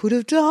 I could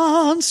have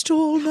danced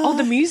all night. Oh,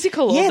 the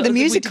musical. Yeah, the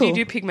musical. Did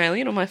you do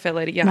Pygmalion or My Fair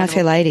Lady? Yeah, My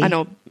Fair Lady. I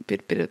know a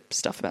bit of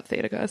stuff about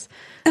theatre, guys.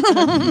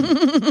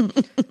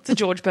 It's a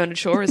George Bernard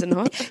Shaw, is it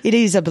not? It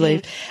is, I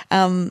believe.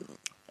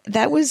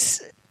 That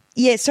was,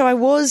 so I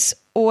was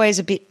always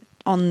a bit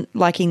on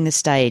liking the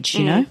stage,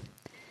 you know?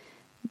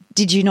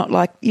 Did you not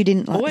like, you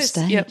didn't like Always, the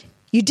stage? yep.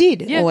 You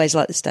did always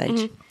like the stage?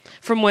 Mm-hmm.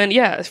 From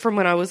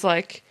when I was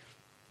like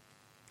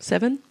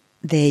 7.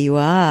 There you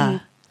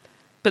are.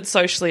 But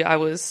socially I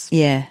was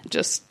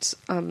just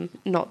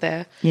not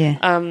there.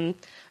 Yeah.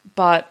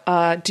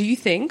 But do you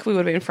think we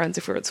would have been friends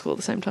if we were at school at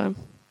the same time?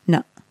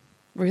 No.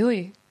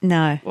 Really?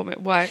 No.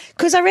 Why?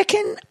 Because I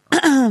reckon...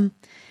 I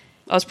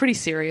was pretty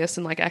serious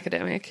and like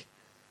academic.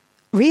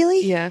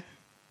 Really? Yeah.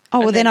 Oh,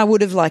 well, then I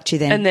would have liked you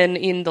then. And then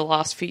in the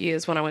last few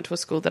years when I went to a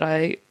school that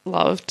I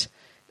loved,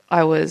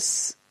 I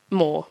was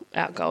more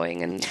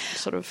outgoing and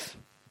sort of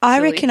I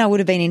silly. reckon I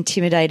would have been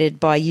intimidated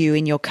by you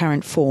in your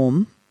current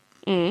form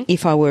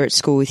if I were at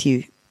school with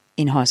you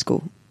in high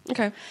school.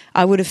 Okay.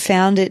 I would have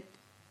found it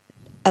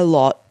a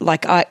lot.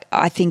 Like,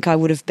 I think I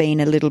would have been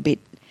a little bit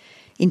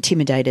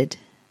intimidated.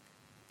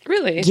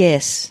 Really?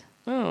 Yes.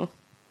 Oh.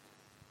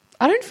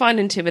 I don't find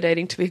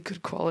intimidating to be a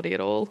good quality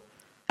at all.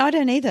 I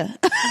don't either.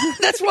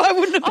 That's why I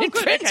wouldn't have been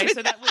good. friends Okay, with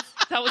so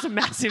that was a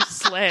massive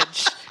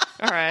sledge.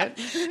 All right.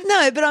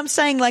 No, but I'm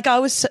saying like I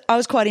was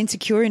quite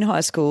insecure in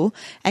high school,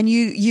 and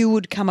you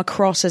would come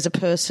across as a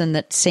person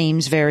that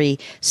seems very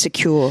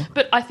secure.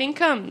 But I think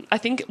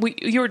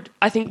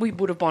we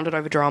would have bonded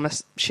over drama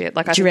shit.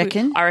 Like, Do you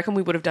reckon? I reckon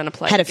we would have done a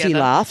play Had a together few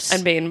laughs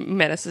and been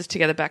menaces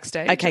together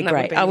backstage. Okay, and that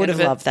great. I would have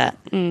loved that.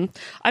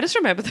 I just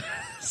remember.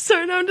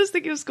 So now I'm just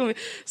thinking of school.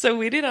 So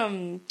we did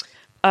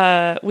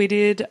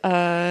Beauty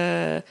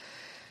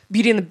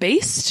and the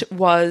Beast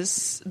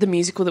was the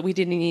musical that we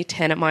did in year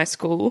 10 at my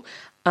school.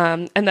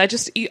 And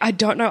I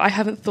don't know, I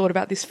haven't thought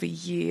about this for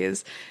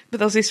years, but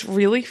there was this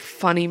really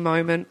funny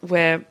moment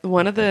where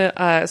one of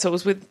the, so it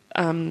was with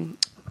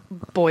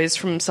boys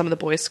from some of the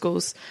boys'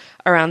 schools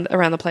around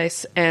the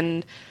place,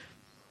 and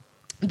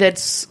they'd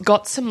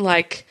got some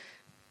like,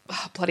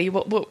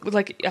 what was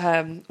it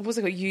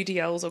called,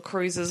 UDLs or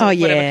cruises or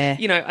whatever,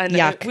 you know, and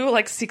Yuck. we were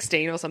like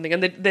 16 or something,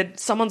 and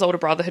someone's older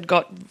brother had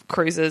got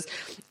cruises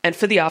and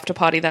for the after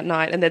party that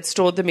night, and they'd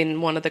stored them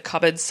in one of the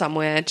cupboards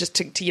somewhere just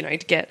to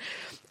get.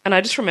 And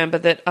I just remember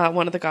that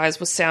one of the guys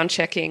was sound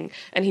checking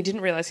and he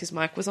didn't realise his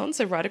mic was on,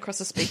 so right across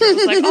the speaker it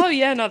was like, oh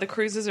yeah, no, the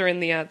cruises are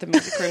in the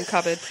music room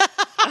cupboard.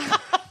 And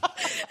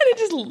it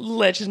just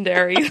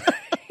legendary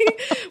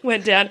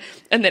went down,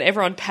 and then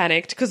everyone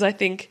panicked because I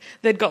think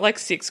they'd got like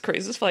 6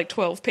 cruises for like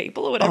 12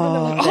 people or whatever. And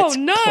they're like, that's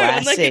no! classic.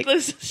 And like it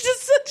was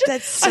just such a.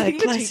 That's so I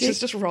think classic. the teachers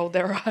just rolled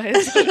their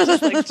eyes. It was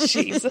just like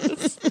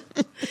Jesus.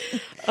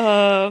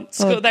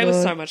 They were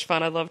so much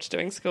fun. I loved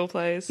doing school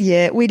plays.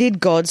 Yeah, we did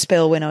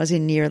Godspell when I was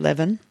in year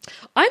 11.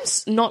 I'm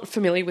not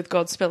familiar with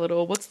Godspell at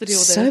all. What's the deal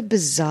So there?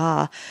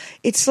 bizarre.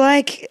 It's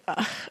like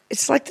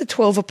the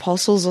 12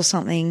 Apostles or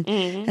something,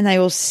 and they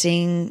all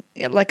sing.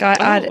 Like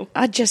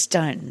I just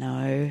don't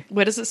know.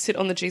 Where does it sit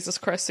on the Jesus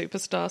Christ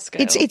Superstar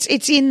scale?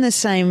 It's in the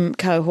same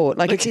cohort.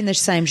 Like it's in the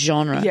same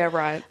genre. Yeah,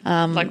 right.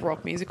 Like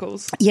rock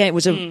musicals. Yeah, it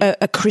was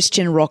a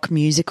Christian rock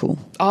musical.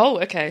 Oh,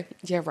 okay.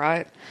 Yeah,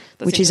 right.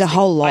 That's Which is a interesting.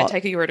 whole lot. I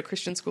take it you were at a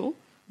Christian school?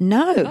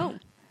 No. Oh.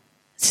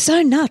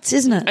 So nuts,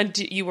 isn't it? And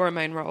you were a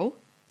main role?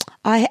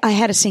 I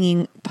had a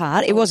singing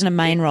part. It wasn't a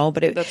main role,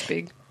 but That's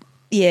big.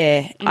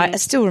 yeah, I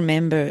still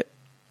remember.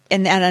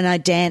 And I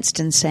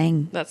danced and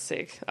sang. That's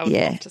sick. I would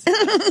love to see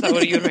that. You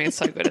would have been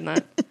so good in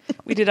that.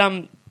 We did,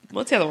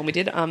 what's the other one we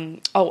did?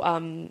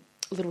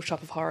 Little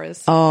Shop of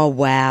Horrors. Oh,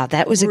 wow.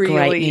 That was a really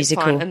great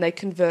musical. Fun. And they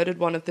converted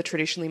one of the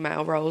traditionally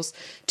male roles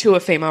to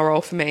a female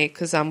role for me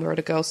because we were at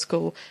a girls'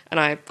 school, and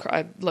I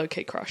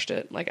low-key crushed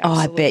it. Like,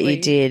 absolutely, I bet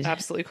you did.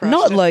 Absolutely crushed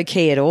Not it.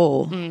 low-key at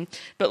all.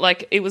 But,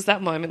 like, it was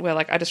that moment where,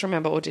 like, I just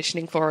remember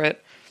auditioning for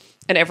it,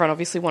 and everyone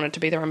obviously wanted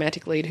to be the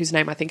romantic lead, whose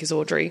name I think is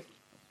Audrey.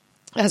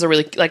 It has a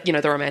really, like, you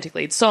know, the romantic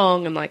lead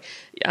song, and, like,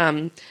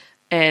 and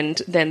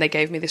then they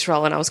gave me this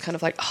role, and I was kind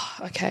of like, oh,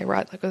 okay,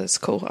 right, like, that's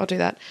cool, I'll do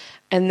that.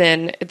 And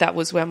then that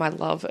was where my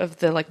love of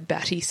the, like,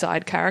 batty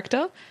side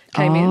character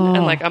came in,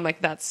 and, like, I'm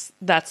like, that's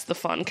the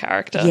fun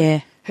character. Yeah.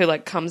 Who,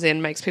 like, comes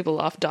in, makes people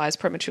laugh, dies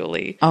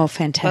prematurely. Oh,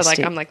 fantastic. But,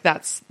 like, I'm like,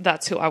 that's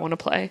who I want to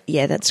play.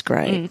 Yeah, that's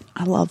great.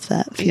 I love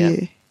that for Yeah.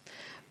 you.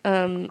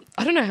 I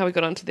don't know how we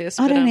got onto this.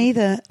 I but, don't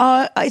either.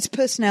 Oh, it's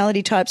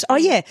personality types. Oh,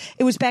 yeah.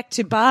 It was back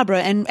to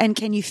Barbara and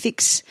can you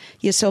fix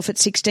yourself at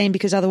 16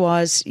 because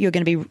otherwise you're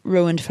going to be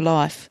ruined for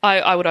life?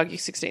 I would argue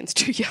 16 is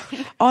too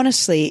young.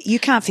 Honestly, you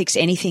can't fix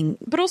anything.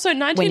 But also when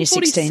you're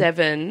 16.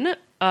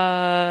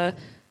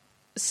 1947,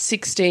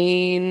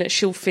 16,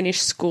 she'll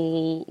finish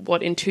school,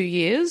 in 2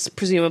 years?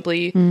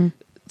 Presumably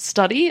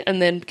study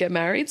and then get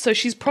married. So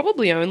she's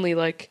probably only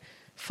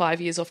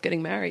 5 years off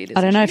getting married.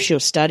 I don't know if she'll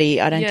study.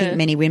 I don't think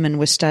many women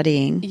were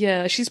studying.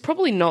 Yeah, she's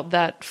probably not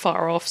that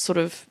far off sort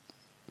of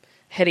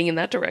heading in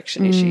that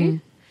direction, is she?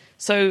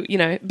 So,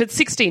 but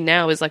 16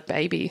 now is like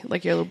baby,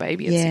 like your little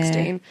baby at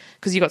 16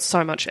 because you got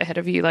so much ahead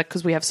of you,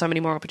 because we have so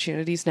many more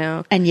opportunities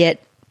now. And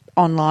yet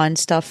online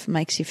stuff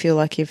makes you feel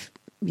like you've,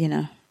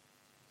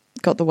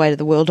 got the weight of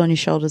the world on your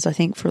shoulders, I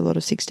think, for a lot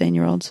of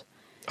 16-year-olds.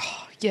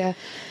 Oh, yeah.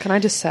 Can I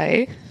just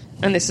say,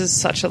 and this is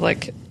such a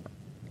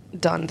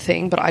done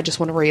thing, but I just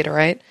want to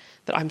reiterate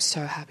that I'm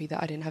so happy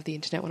that I didn't have the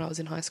internet when I was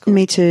in high school.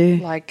 Me too.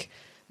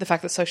 The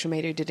fact that social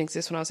media didn't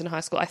exist when I was in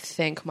high school, I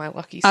thank my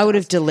lucky stars. I would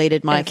have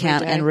deleted my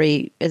account and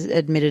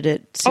admitted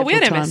it several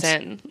times. We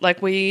had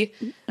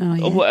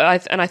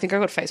MSN. And I think I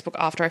got Facebook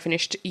after I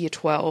finished year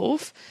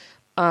 12.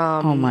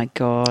 Oh my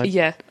God.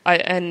 Yeah.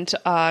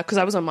 Because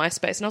I was on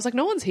MySpace and I was like,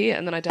 no one's here.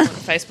 And then I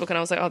downloaded Facebook and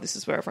I was like, oh, this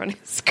is where everyone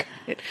is.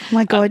 Oh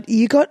my God.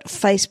 You got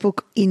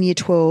Facebook in year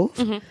 12.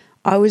 Mm-hmm.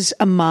 I was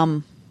a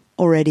mum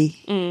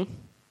already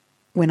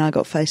when I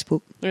got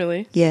Facebook.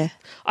 Really? Yeah.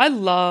 I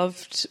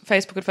loved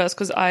Facebook at first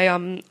because I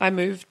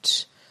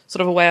moved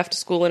sort of away after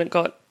school and it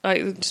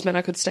just meant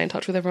I could stay in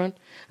touch with everyone.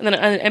 And then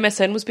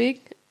MSN was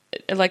big.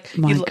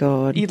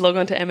 God. You'd log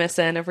on to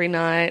MSN every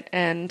night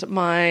and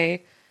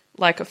my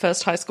a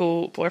first high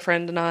school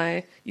boyfriend and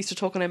I used to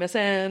talk on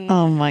MSN.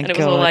 Oh my God. And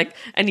it was all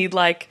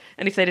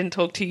and if they didn't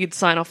talk to you, you'd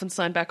sign off and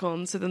sign back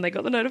on. So then they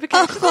got the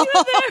notification that you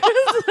were there.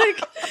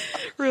 It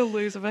was real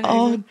loser behavior.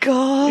 Oh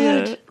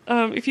God.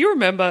 Yeah. If you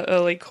remember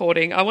early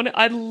courting, I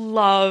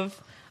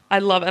love,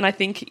 and I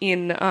think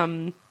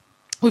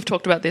we've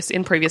talked about this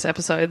in previous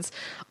episodes.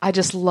 I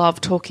just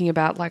love talking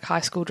about high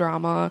school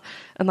drama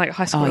and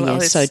high school. Oh yeah,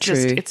 so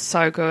true. It's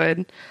so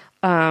good.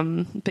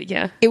 But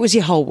yeah. It was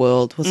your whole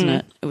world, wasn't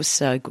it? It was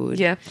so good.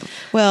 Yeah.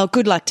 Well,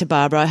 good luck to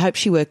Barbara. I hope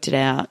she worked it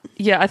out.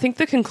 Yeah, I think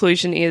the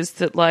conclusion is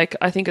that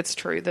I think it's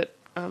true that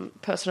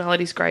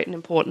personality is great and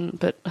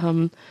important, but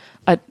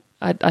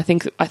I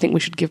think we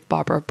should give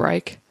Barbara a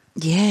break.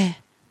 Yeah.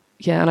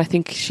 Yeah, and I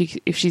think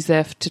if she's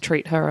there to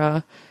treat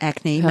her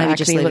acne, maybe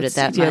just leave it at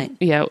that, mate.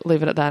 Yeah,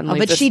 leave it at that.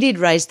 But she did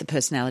raise the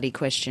personality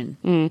question.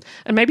 And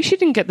maybe she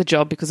didn't get the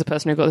job because the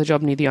person who got the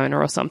job knew the owner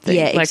or something.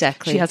 Yeah,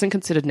 exactly. She hasn't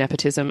considered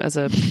nepotism as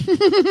a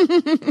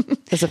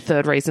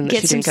third reason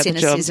that she didn't get the job.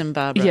 Get some cynicism,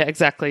 Barbara. Yeah,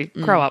 exactly.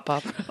 Grow up,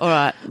 Barbara. All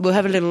right, we'll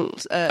have a little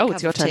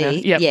it's your turn now.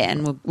 Yep. Yeah,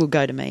 and we'll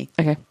go to me.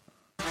 Okay.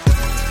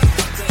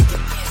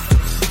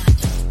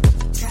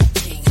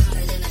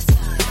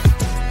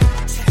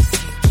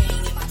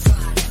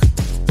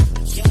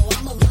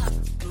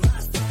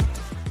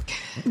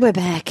 We're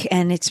back,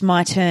 and it's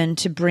my turn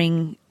to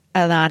bring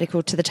an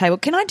article to the table.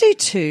 Can I do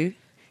two?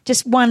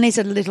 Just one is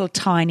a little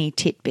tiny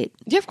tidbit.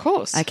 Yeah, of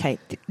course. Okay,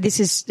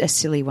 this is a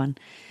silly one.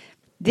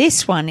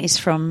 This one is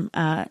from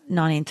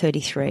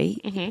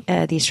 1933,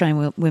 the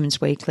Australian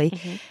Women's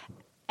Weekly,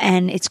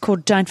 and it's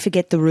called "Don't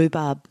Forget the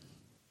Rhubarb."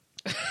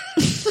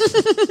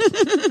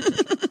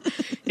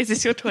 Is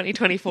this your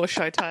 2024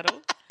 show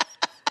title?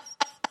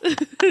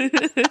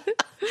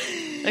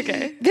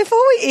 Okay.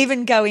 Before we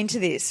even go into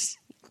this,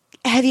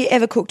 have you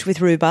ever cooked with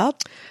rhubarb?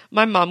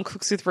 My mum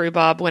cooks with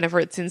rhubarb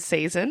whenever it's in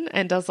season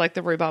and does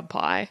the rhubarb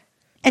pie.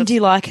 And do you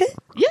like it?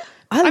 Yeah.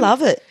 I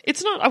love it.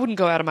 It's not, I wouldn't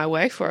go out of my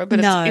way for it, but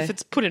if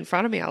it's put in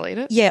front of me, I'll eat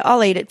it. Yeah,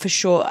 I'll eat it for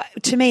sure.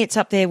 To me, it's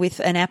up there with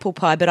an apple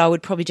pie, but I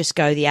would probably just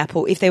go the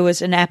apple. If there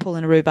was an apple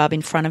and a rhubarb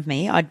in front of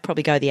me, I'd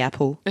probably go the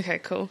apple. Okay,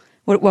 cool.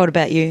 What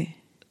about you?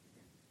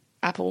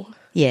 Apple.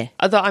 Yeah.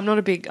 Although I'm not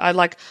a big, I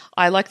like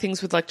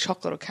things with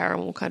chocolate or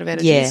caramel kind of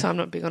energy, so I'm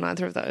not big on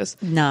either of those.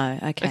 No,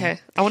 okay. Okay,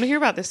 I want to hear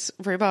about this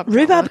rhubarb.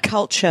 Rhubarb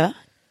culture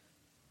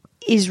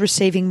is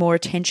receiving more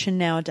attention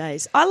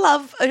nowadays. I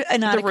love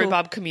an article. The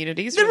rhubarb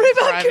communities. The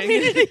rhubarb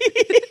community.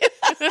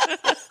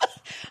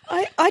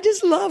 I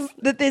just love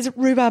that there's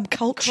rhubarb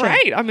culture.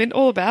 Great. I mean,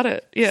 all about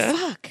it. Yeah.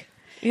 Fuck.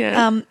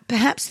 Yeah.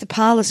 Perhaps the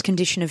parlous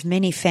condition of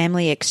many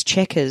family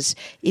exchequers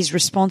is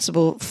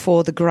responsible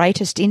for the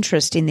greatest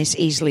interest in this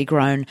easily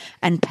grown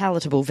and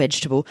palatable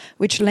vegetable,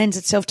 which lends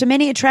itself to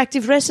many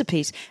attractive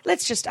recipes.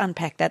 Let's just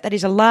unpack that. That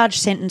is a large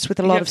sentence with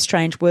a lot of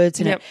strange words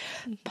in it.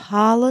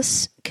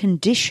 Parlous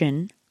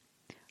condition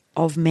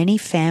of many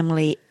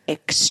family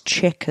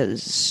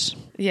exchequers.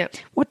 Yeah.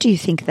 What do you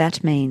think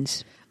that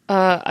means?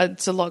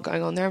 It's a lot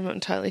going on there. I'm not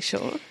entirely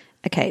sure.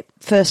 Okay.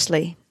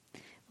 Firstly,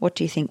 what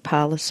do you think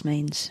parlous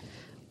means?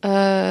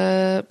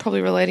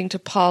 Probably relating to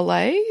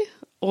parlay,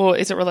 or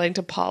is it relating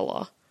to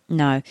parlour?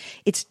 No,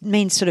 it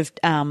means sort of.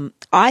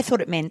 I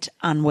thought it meant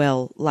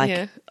unwell,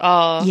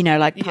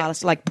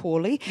 parlous, like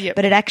poorly. Yep.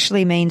 But it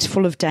actually means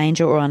full of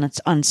danger or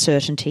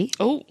uncertainty.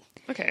 Oh,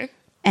 okay.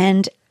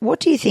 And what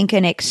do you think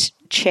an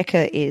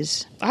checker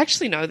is? I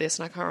actually know this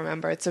and I can't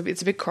remember. It's a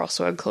big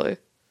crossword clue.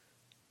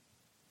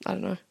 I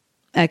don't know.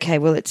 Okay,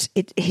 well,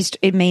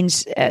 it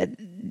means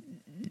an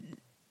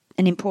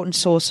important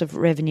source of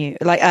revenue,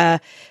 like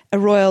a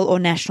royal or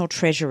national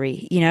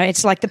treasury. You know,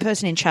 it's like the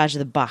person in charge of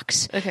the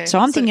bucks. Okay, so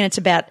I'm thinking it's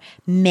about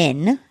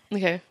men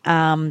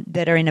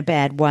that are in a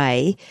bad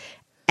way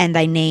and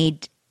they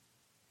need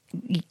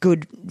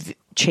good,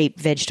 cheap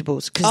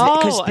vegetables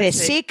because they're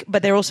sick,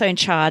 but they're also in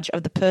charge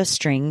of the purse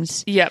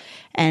strings. Yep.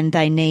 And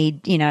they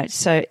need,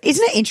 so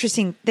isn't it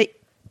interesting that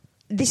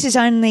this is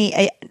only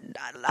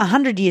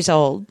 100 years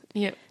old,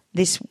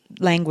 this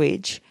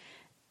language,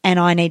 and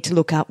I need to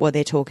look up what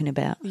they're talking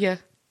about. Yeah.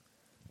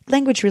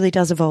 Language really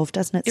does evolve,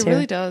 doesn't it, Sarah? It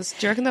really does.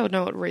 Do you reckon they would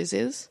know what Riz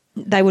is?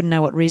 They wouldn't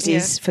know what Riz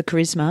is for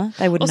charisma.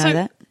 They wouldn't know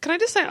that. Can I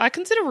just say, I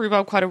consider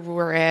rhubarb quite a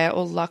rare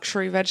or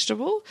luxury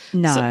vegetable.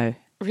 No.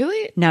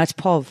 Really? No, it's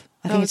POV.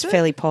 I think it's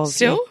fairly POV.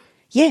 Still?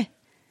 Yeah.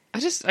 I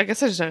guess I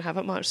just don't have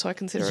it much, so I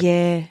consider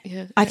it.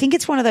 Yeah. I think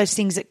it's one of those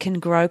things that can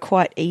grow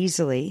quite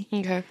easily.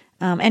 Okay.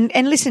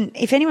 And listen,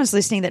 if anyone's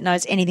listening that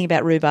knows anything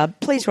about rhubarb,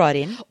 please write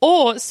in.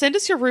 Or send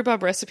us your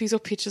rhubarb recipes or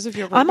pictures of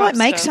your rhubarb. I might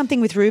make stuff.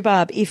 something with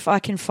rhubarb if I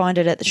can find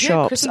it at the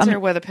shops. Chris and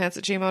Sarah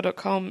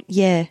weatherpants@gmail.com.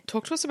 Yeah.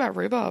 Talk to us about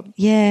rhubarb.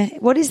 Yeah.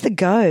 What is the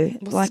go?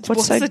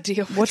 What's the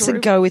deal with What's the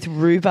go with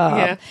rhubarb?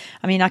 Yeah.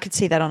 I mean, I could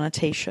see that on a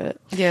T-shirt.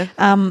 Yeah.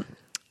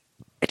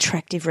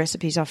 Attractive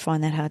recipes, I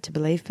find that hard to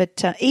believe,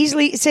 but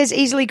it says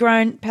easily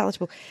grown,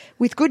 palatable,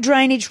 with good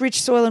drainage, rich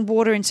soil and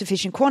water in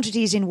sufficient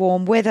quantities in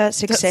warm weather,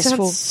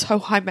 successful. That sounds so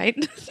high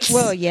maintenance.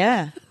 Well,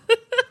 yeah.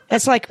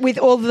 It's like with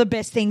all the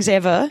best things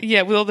ever.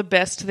 Yeah, with all the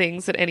best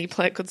things that any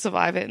plant could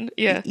survive in.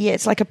 Yeah. Yeah,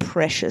 it's like a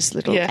precious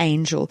little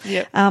angel.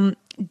 Yeah.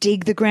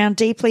 Dig the ground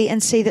deeply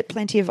and see that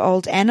plenty of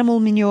old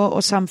animal manure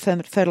or some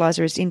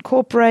fertilizer is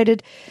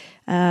incorporated.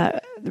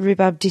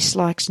 Rhubarb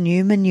dislikes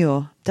new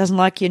manure. Doesn't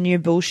like your new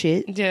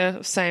bullshit.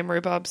 Yeah, same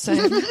rhubarb,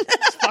 same.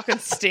 Fucking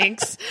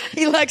stinks.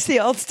 He likes the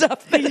old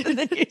stuff better than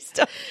the new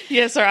stuff.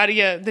 Yeah, sorry,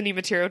 the new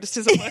material just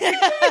isn't working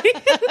for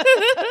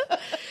me.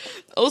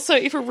 Also,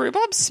 if a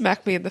rhubarb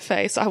smacked me in the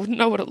face, I wouldn't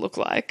know what it looked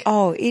like.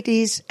 Oh, it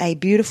is a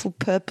beautiful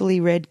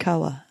purpley red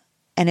colour,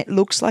 and it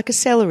looks like a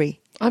celery.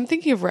 I'm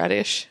thinking of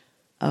radish.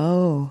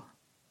 Oh.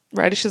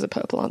 Radishes are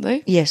purple, aren't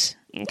they? Yes.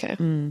 Okay.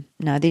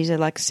 No, these are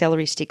like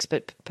celery sticks,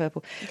 but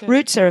purple. Okay.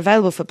 Roots are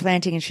available for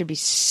planting and should be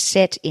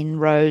set in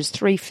rows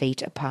 3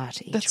 feet apart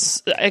each.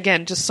 That's,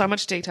 again, just so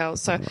much detail.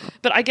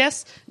 But I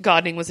guess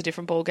gardening was a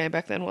different ball game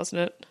back then,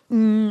 wasn't it?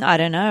 I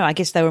don't know. I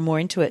guess they were more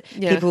into it.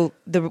 Yeah. People,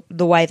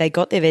 the way they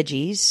got their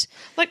veggies.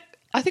 Like,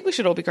 I think we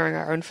should all be growing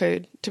our own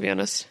food, to be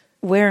honest.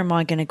 Where am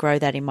I going to grow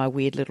that in my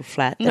weird little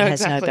flat that has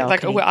no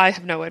balcony? Like, I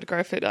have nowhere to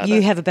grow food either.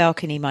 You have a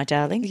balcony, my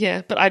darling.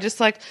 Yeah, but I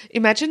just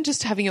imagine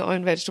just having your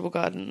own vegetable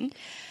garden.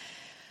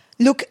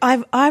 Look,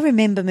 I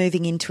remember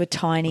moving into a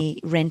tiny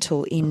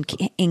rental in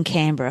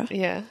Canberra.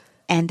 Yeah.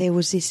 And there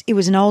was it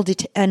was an old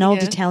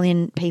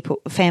Italian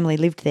family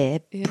lived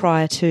there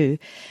prior to,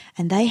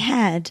 and they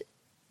had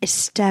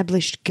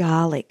established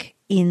garlic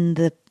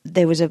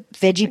there was a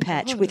veggie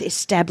patch with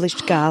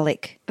established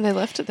garlic. And they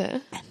left it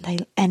there.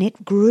 And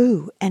it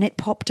grew and it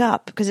popped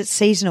up because it's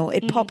seasonal.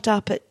 It popped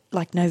up at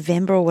like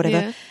November or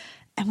whatever. Yeah.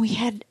 And we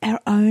had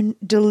our own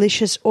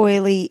delicious,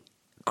 oily,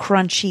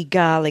 crunchy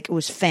garlic. It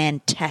was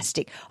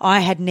fantastic. I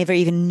had never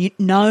even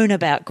known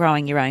about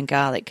growing your own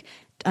garlic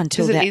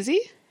until that. Is it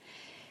easy?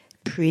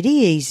 Pretty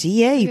easy,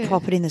 yeah. You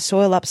pop it in the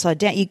soil upside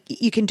down.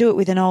 You can do it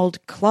with an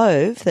old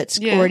clove that's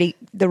already,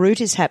 the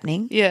root is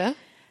happening. Yeah.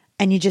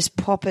 And you just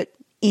pop it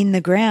in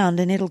the ground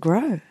and it'll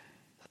grow.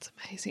 That's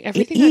amazing.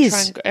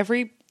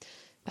 Every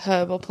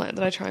herb or plant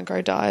that I try and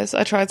grow dies.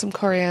 I tried some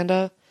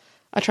coriander.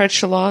 I tried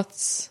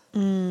shallots. I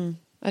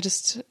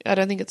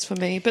don't think it's for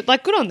me.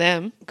 But good on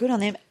them. Good on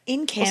them.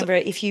 In Canberra,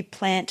 if you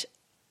plant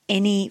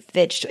any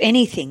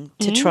anything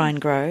to try and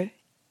grow,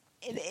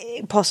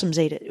 possums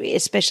eat it,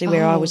 especially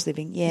where I was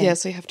living. Yeah. Yeah,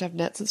 so you have to have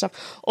nets and stuff.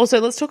 Also,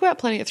 let's talk about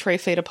planting it 3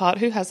 feet apart.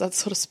 Who has that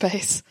sort of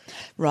space?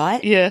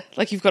 Right. Yeah,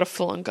 you've got a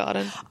full-on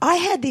garden. I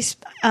had this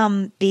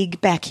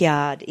big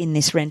backyard in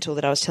this rental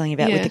that I was telling you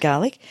about with the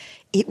garlic.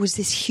 It was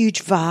this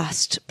huge,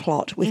 vast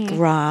plot with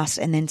grass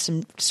and then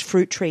some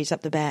fruit trees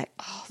up the back.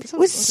 Oh, it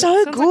was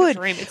so good. Like a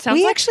dream. It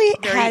sounds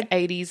very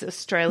 80s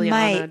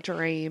Australian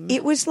dream.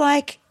 It was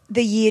like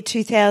the year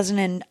 2000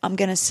 and I'm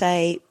going to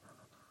say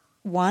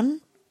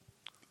 1.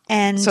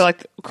 And so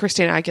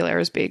Christina Aguilera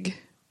is big.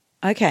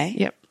 Okay.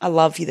 Yep. I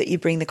love you that you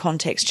bring the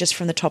context just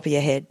from the top of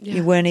your head. Yeah.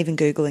 You weren't even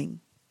Googling.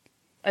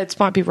 It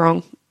might be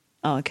wrong.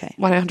 Oh, okay.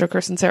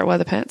 1-800-Chris and Sarah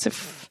Weatherpants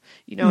if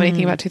you know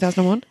anything about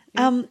 2001.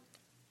 Yeah.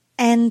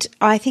 And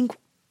I think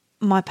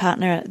my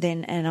partner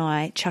then and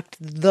I chucked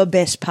the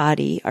best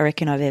party I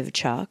reckon I've ever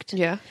chucked.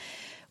 Yeah.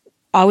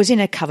 I was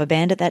in a cover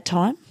band at that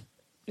time.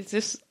 Is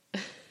this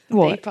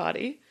what? The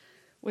party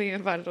where you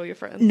invited all your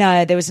friends?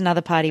 No, there was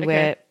another party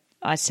where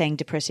I sang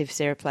depressive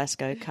Sarah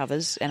Plasko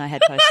covers and I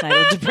had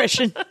postnatal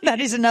depression. That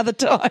is another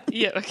time.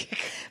 Yeah, okay.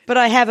 But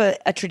I have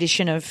a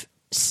tradition of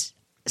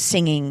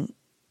singing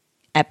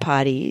at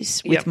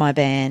parties with my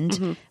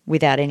band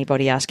without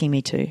anybody asking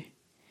me to.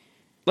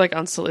 like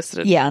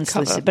unsolicited. Yeah,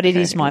 unsolicited. cover. But it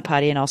Okay. is my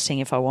party and I'll sing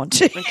if I want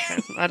to. Okay.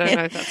 I don't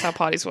know if that's how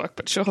parties work,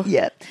 but sure.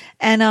 Yeah.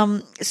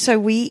 And so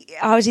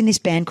I was in this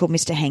band called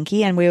Mr.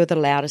 Hanky, and we were the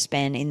loudest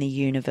band in the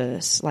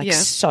universe. Like, Yeah.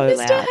 so Mr.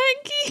 loud.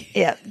 Hanky.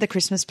 Yeah, the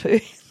Christmas poo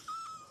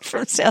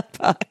from South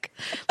Park.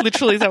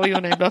 Literally, is that what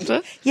you're named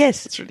after?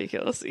 Yes. It's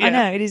ridiculous. Yeah. I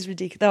know, it is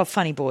ridiculous. They were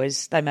funny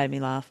boys. They made me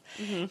laugh.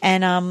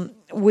 And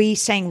we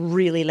sang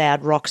really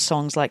loud rock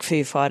songs like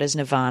Foo Fighters,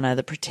 Nirvana,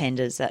 The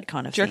Pretenders, that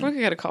kind of Do you thing. reckon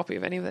we could get a copy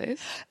of any of these?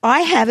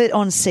 I have it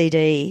on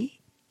CD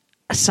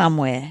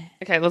somewhere.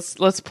 Okay,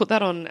 let's put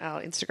that on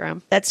our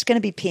Instagram. That's going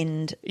to be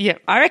pinned. Yeah.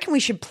 I reckon we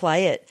should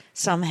play it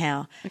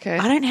somehow. Okay.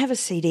 I don't have a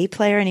CD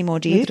player anymore,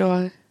 do you? Neither do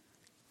I.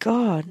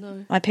 God,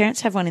 my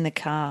parents have one in the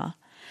car.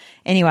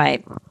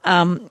 Anyway,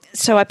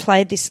 so I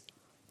played this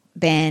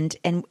band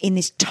and in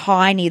this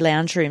tiny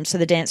lounge room. So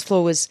the dance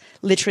floor was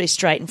literally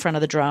straight in front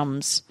of the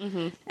drums,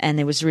 and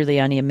there was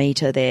really only a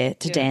metre there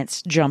to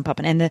dance, jump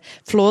up. And the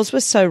floors were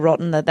so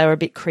rotten that they were a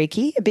bit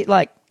creaky, a bit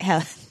like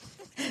how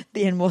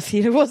the Enmore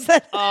Theatre was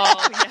that.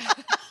 Oh,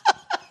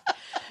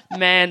 yeah.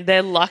 Man,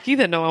 they're lucky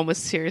that no one was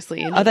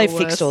seriously injured. Oh, they or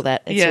fixed worse. all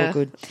that. It's all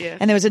good. Yeah.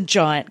 And there was a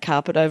giant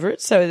carpet over it,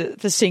 so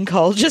the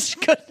sinkhole just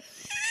got...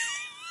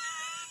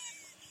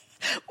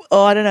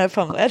 Oh, I don't know if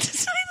I'm allowed to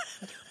say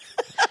that.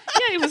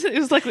 Yeah, it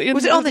was like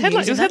Was it on the headline,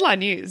 news? It was headline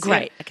news.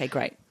 Great. Okay,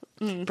 great.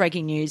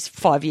 Breaking news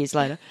 5 years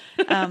later.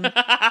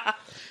 Yeah.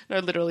 No,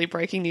 literally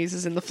breaking news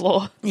is in the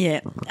floor. Yeah.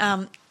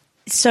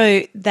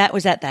 So that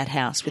was at that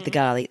house with the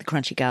garlic, the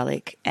crunchy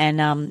garlic.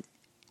 And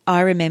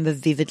I remember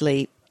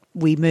vividly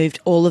we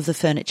moved all of the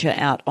furniture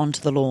out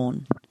onto the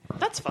lawn.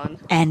 That's fun.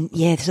 And,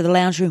 yeah, so the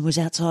lounge room was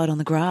outside on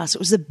the grass. It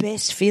was the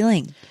best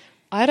feeling.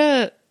 I had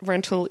a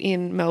rental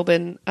in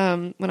Melbourne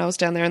when I was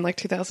down there in like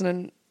 2000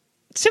 and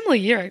similar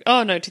year.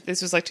 Oh no,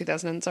 this was like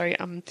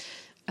 2011,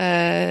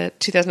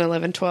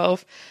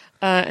 12.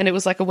 And it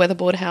was like a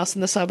weatherboard house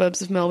in the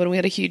suburbs of Melbourne. We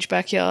had a huge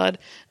backyard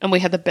and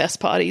we had the best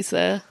parties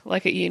there,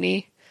 like at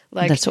uni.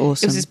 Like, that's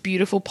awesome. It was this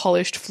beautiful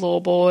polished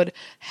floorboard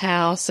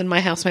house and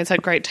my housemates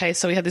had great taste.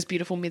 So we had this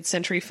beautiful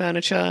mid-century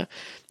furniture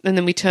and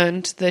then we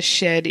turned the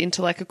shed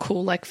into like a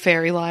cool like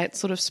fairy light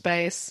sort of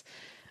space.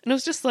 And it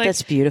was just like...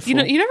 That's beautiful. You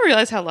know, you never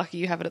realise how lucky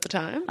you have it at the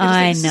time. You're just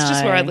I like, this is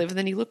just know. where I live. And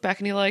then you look back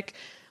and you're like,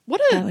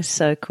 That was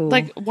so cool.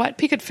 like white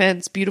picket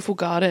fence, beautiful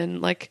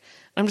garden. Like,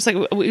 I'm just like,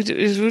 it was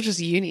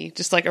just uni,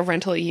 just like a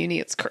rental at uni.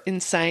 It's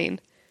insane.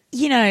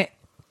 You know,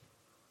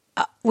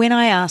 when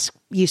I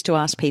used to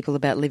ask people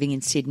about living in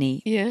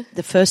Sydney, Yeah.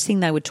 the first thing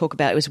they would talk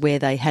about was where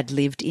they had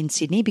lived in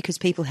Sydney, because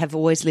people have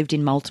always lived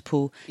in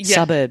multiple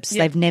suburbs.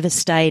 Yeah. They've never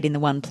stayed in the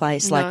one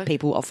place No. like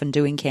people often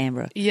do in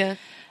Canberra. Yeah.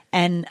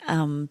 And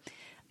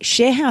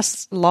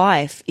sharehouse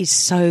life is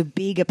so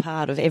big a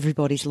part of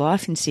everybody's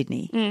life in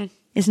Sydney,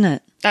 isn't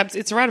it?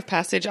 It's a rite of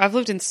passage. I've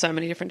lived in so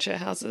many different share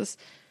houses.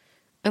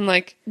 And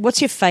like, What's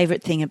your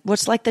favourite thing?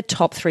 What's like the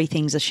top 3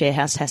 things a share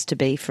house has to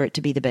be for it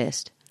to be the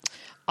best?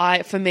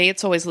 for me,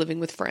 it's always living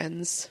with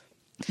friends.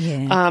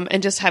 Yeah.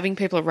 And just having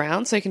people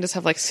around, so you can just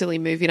have like silly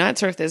movie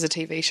nights, or if there's a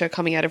TV show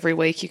coming out every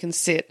week, you can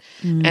sit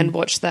and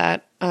watch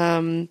that.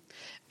 And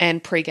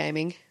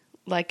pre-gaming,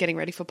 like getting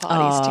ready for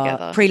parties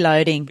together.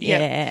 Preloading.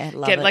 Yeah.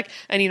 Love it. Like,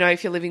 and you know,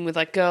 if you're living with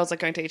like girls, like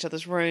going to each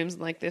other's rooms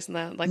and like this and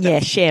that, like yeah,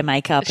 that, share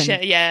makeup and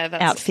that's,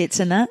 outfits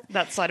and that.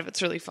 that side of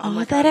it's really fun. Oh,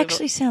 Like, that I live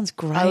actually sounds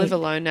great. I live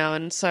alone now,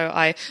 and so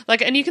I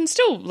like, and you can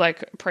still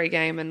like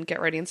pre-game and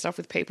get ready and stuff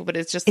with people, but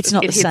it's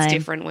not it the hits same.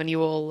 different when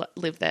you all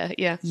live there.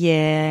 Yeah,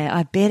 Yeah,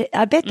 I bet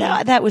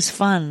that was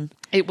fun.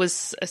 it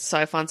was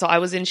so fun. So I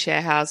was in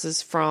share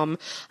houses I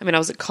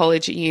was at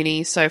college at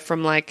uni, so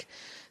from like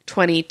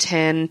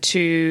 2010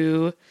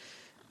 to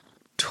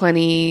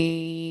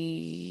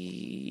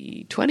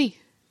 2020,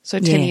 so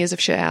 10 years of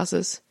share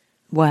houses.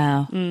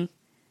 Wow.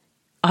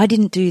 I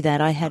didn't do that.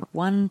 I had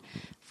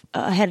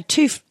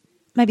two,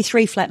 maybe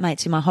 3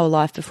 flatmates in my whole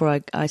life before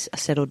I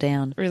settled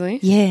down. Really?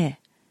 Yeah,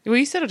 Well,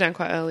 you settled down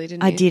quite early,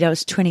 didn't you? I did. I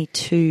was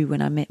 22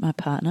 when I met my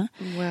partner.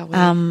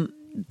 Wow.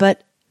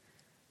 But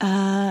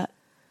I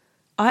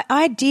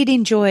did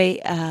enjoy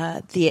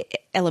the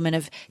element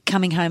of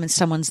coming home and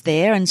someone's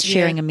there and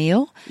sharing a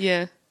meal.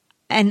 Yeah.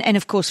 And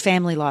of course,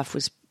 family life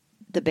was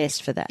the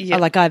best for that.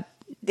 Yeah.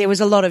 There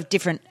was a lot of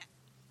different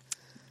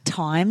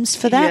times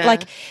for that. Yeah.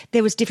 Like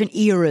there was different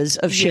eras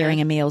of sharing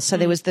a meal. So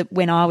there was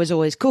when I was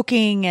always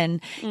cooking,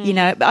 and you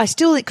know, I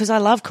still, because I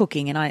love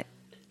cooking and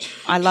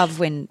I love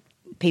when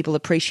people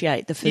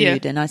appreciate the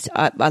food. And I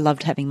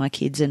loved having my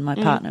kids and my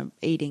partner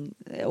eating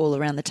all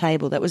around the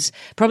table. That was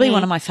probably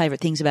one of my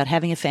favourite things about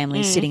having a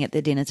family, sitting at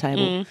the dinner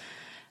table,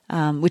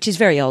 which is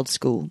very old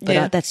school,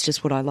 but that's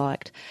just what I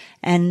liked.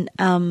 And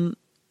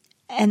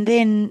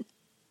then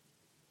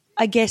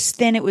I guess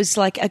then it was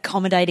like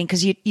accommodating,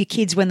 because your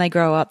kids, when they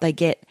grow up, they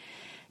get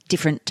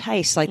different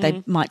tastes. Like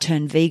they might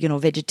turn vegan or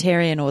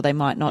vegetarian, or they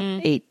might not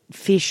eat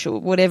fish or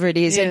whatever it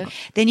is. And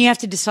then you have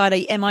to decide,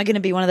 am I going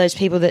to be one of those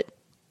people that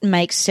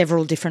makes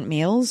several different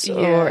meals,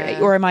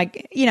 or am I,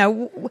 you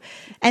know?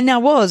 And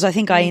I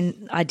think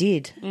I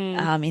did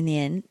in the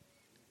end.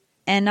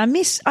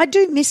 I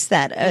do miss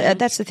that.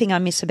 That's the thing I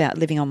miss about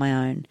living on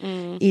my own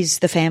is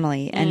the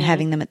family and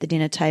having them at the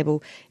dinner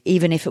table,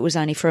 even if it was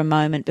only for a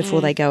moment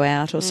before they go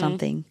out or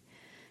something.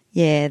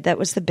 Yeah, that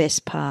was the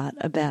best part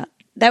about.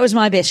 That was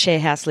my best share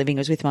house living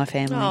was with my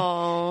family.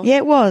 Oh, yeah,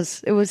 it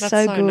was. It was that's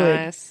so so good.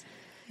 nice.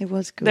 It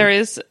was good. There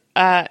is,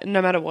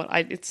 no matter what,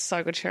 it's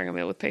so good sharing a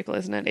meal with people,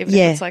 isn't it? Even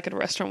if it's like at a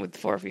restaurant with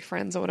 4 of your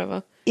friends or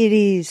whatever. It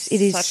is.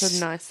 It is such a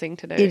nice thing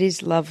to do. It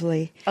is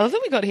lovely. I love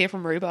that we got here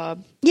from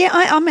Rhubarb. Yeah,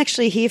 I'm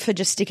actually here for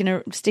just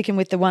sticking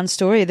with the one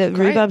story, the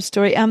Rhubarb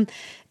story.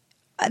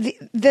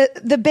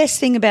 The best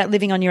thing about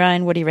living on your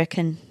own, what do you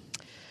reckon?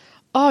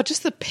 Oh,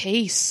 just the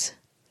peace.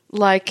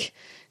 Like,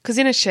 because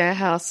in a share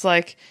house,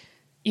 like,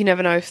 you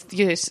never know if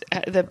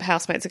the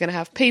housemates are going to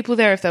have people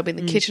there, if they'll be in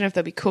the kitchen, if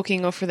they'll be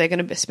cooking, or if they're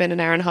going to spend an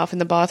hour and a half in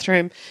the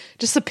bathroom.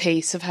 Just the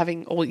peace of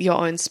having all your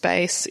own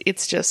space.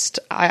 It's just,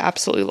 I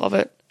absolutely love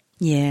it.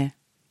 Yeah.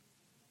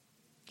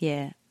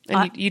 Yeah.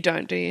 And you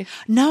don't, do you?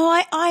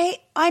 No,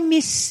 I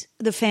miss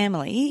the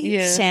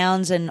family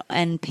sounds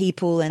and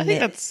people, and I think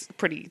that's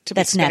pretty to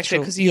that's natural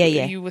natural because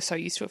you were so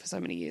used to it for so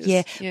many years.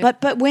 Yeah.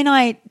 But when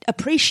I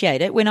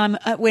appreciate it, when I'm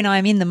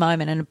in the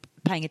moment and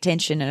paying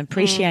attention and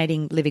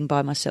appreciating living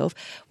by myself,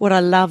 what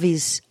I love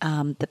is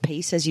the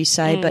peace, as you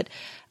say. But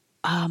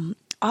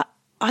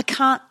I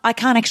can't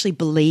actually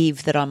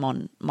believe that I'm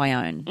on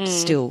my own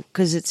still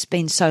because it's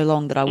been so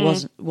long that I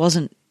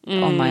wasn't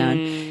on my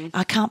own.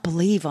 I can't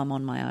believe I'm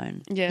on my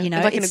own. Yeah, you know,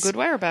 like in a good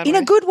way or a bad way? In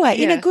a good way.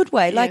 Yeah. In a good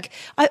way. Yeah. Like,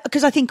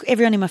 because I think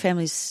everyone in my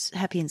family is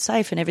happy and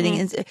safe and everything.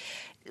 And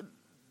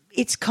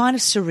it's kind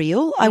of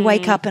surreal. I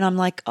wake up and I'm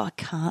like, I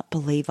can't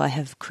believe I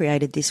have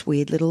created this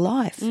weird little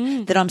life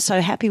that I'm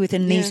so happy with.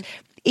 And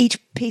each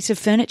piece of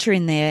furniture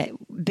in there,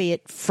 be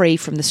it free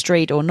from the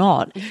street or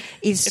not,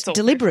 is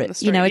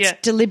deliberate. You know, it's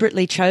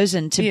deliberately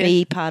chosen to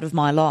be part of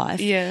my life.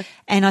 Yeah.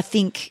 And I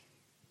think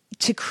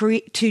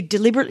to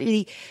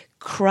deliberately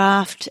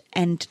craft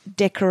and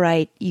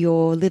decorate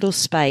your little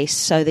space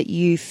so that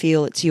you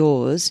feel it's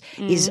yours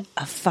is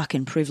a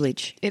fucking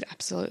privilege. It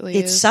absolutely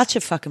is. It's such a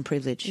fucking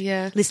privilege.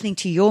 Yeah. Listening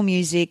to your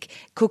music,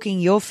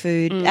 cooking your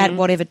food at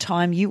whatever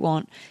time you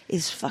want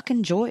is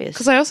fucking joyous.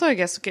 Because I also, I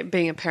guess,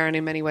 being a parent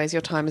in many ways,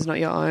 your time is not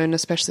your own,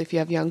 especially if you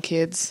have young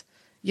kids.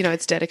 You know,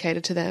 it's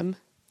dedicated to them.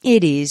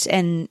 It is,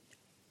 and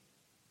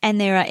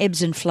there are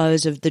ebbs and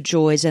flows of the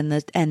joys and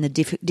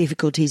the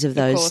difficulties of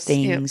those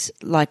things,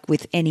 like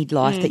with any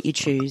life that you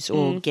choose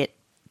or get,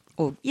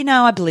 or I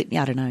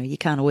don't know. You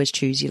can't always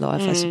choose your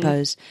life. I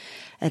suppose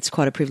that's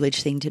quite a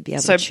privileged thing to be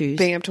able to choose.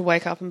 So being able to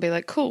wake up and be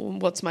like, "Cool,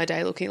 what's my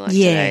day looking like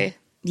today?"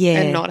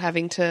 And not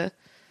having to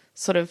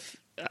sort of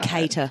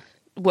cater,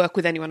 work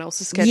with anyone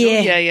else's schedule.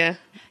 Yeah.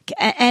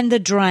 And the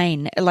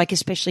drain, like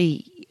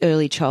especially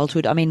early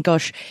childhood. I mean,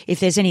 gosh, if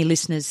there's any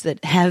listeners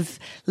that have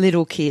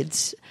little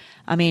kids,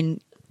 I mean,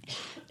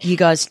 you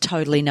guys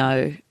totally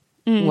know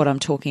what I'm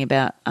talking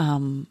about.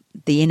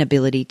 The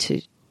inability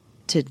to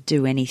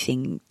do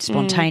anything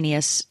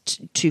spontaneous,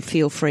 to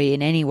feel free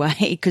in any way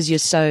because you're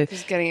so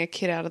just getting a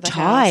kid out of the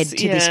tied house.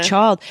 to this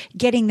child,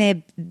 getting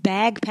their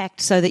bag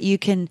packed so that you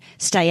can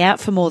stay out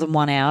for more than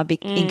 1 hour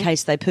in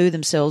case they poo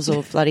themselves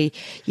or bloody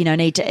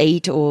need to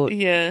eat or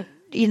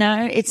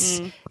it's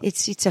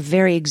a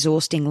very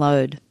exhausting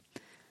load.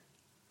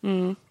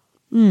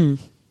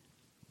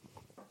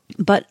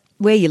 But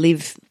where you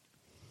live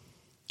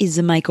is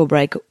the make or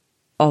break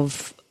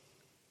of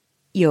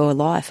your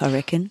life, I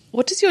reckon.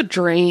 What does your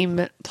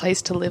dream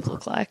place to live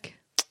look like?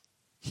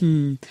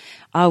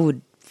 I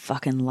would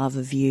fucking love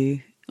a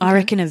view. I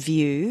reckon a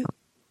view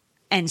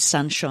and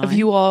sunshine. A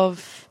view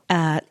of?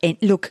 And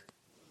look,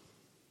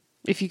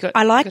 if you got,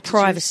 I like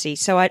privacy,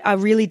 so I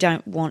really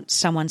don't want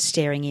someone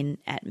staring in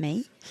at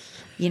me.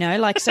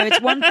 So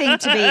it's one thing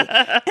to be...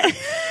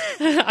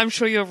 I'm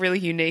sure you're really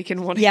unique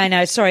in wanting... Yeah, I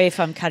know. Sorry if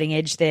I'm cutting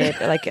edge there.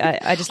 But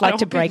I just like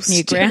to break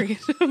new ground.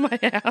 My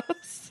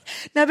house.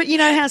 No, but you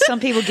know how some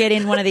people get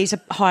in one of these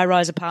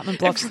high-rise apartment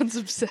blocks? Everyone's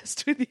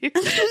obsessed with you.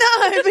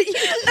 No,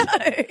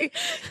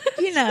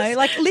 but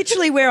like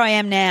literally where I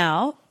am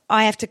now,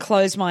 I have to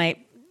close my...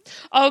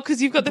 Oh,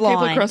 because you've got the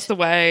people across the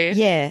way.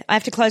 Yeah, I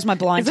have to close my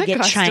blind to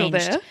get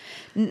changed. Still there?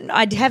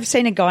 I have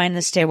seen a guy in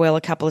the stairwell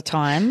a couple of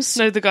times.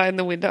 No, the guy in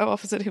the window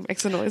opposite who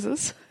makes the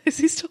noises. Is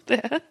he still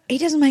there? He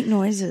doesn't make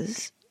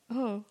noises.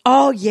 Oh.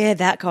 Oh, yeah,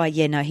 that guy.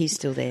 Yeah, no, he's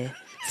still there,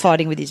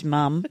 fighting with his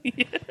mum.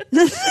 Yeah.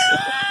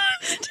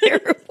 It's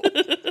terrible.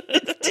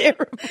 It's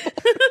terrible.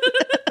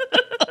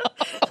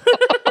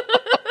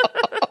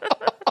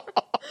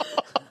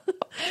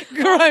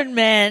 Grown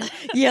man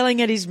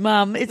yelling at his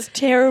mum. It's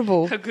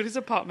terrible. How good is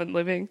apartment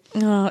living?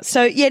 Oh,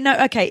 so, yeah,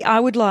 no, okay, I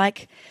would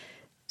like...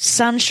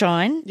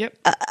 sunshine. Yep.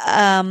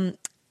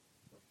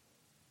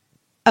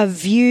 A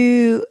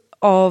view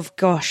of,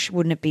 gosh,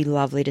 wouldn't it be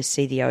lovely to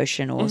see the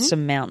ocean or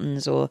some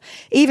mountains or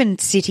even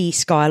city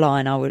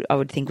skyline? I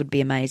would think would be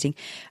amazing.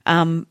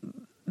 And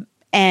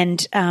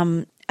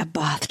a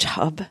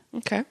bathtub.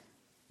 Okay.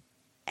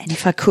 And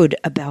if I could,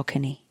 a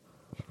balcony.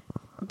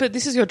 But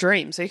this is your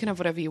dream, so you can have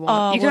whatever you want.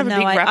 Oh, you can have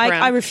a big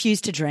wraparound. I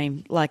refuse to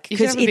dream. You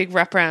can have a big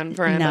wraparound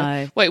veranda.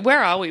 No. Wait,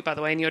 where are we, by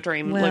the way, in your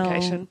dream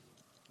location?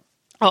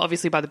 Oh,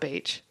 obviously by the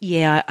beach.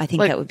 Yeah, I think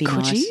Like that would be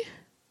Coogee? nice.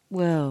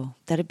 Well,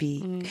 that'd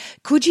be...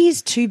 Coogee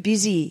is too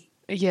busy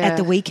at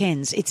the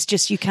weekends. It's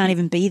just you can't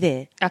even be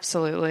there.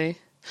 Absolutely.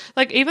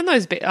 Like even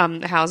those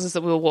houses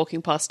that we were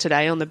walking past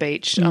today on the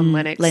beach on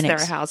Lennox, there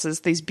are houses,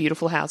 these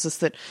beautiful houses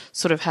that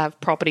sort of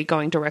have property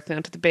going directly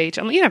onto the beach.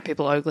 I mean, you know,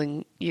 people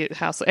ogling your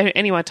house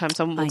any time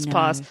someone walks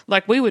past,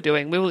 like we were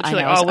doing. We were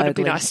literally like, oh, would it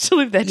be nice to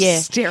live there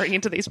just staring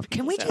into these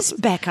Can we houses.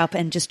 just back up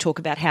and just talk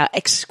about how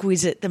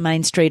exquisite the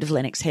main street of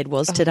Lennox Head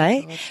was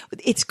today?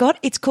 It's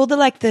called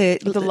the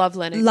Love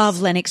Lennox.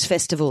 Love Lennox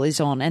Festival is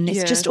on, and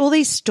it's just all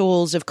these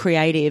stalls of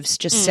creatives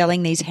just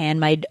selling these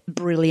handmade,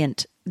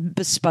 brilliant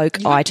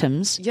bespoke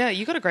items. Yeah,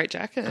 you got a great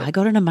jacket. I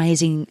got an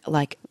amazing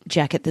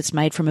jacket that's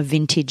made from a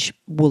vintage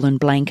woolen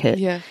blanket.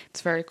 Yeah, it's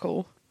very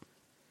cool.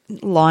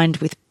 Lined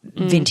with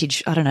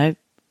vintage, I don't know,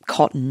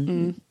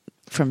 cotton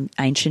from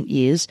ancient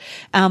years.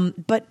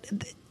 But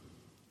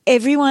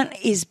everyone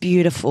is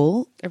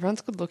beautiful.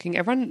 Everyone's good looking.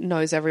 Everyone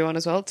knows everyone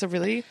as well. It's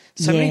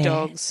many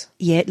dogs.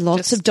 Yeah,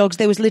 lots of dogs.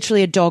 There was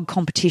literally a dog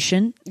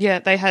competition. Yeah,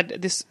 they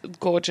had this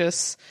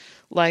gorgeous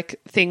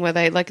thing where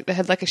they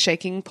had a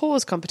shaking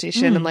paws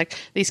competition and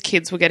these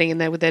kids were getting in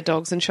there with their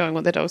dogs and showing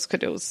what their dogs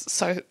could do. It was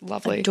so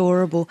lovely.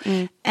 Adorable.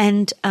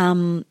 And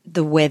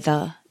the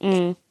weather,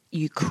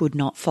 you could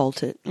not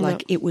fault it.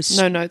 It was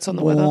no notes on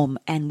the warm,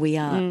 weather. and we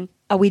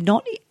are we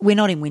not we're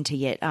not in winter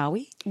yet, are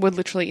we? We're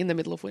literally in the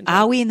middle of winter.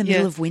 Are we in the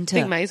middle of winter?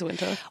 I think May's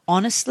winter.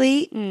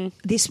 Honestly,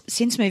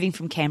 since moving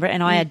from Canberra,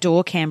 and I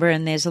adore Canberra,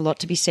 and there's a lot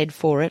to be said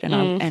for it,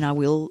 and I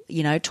will,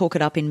 talk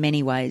it up in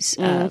many ways.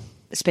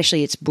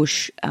 Especially its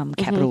bush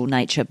capital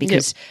nature,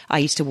 because I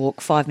used to walk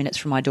 5 minutes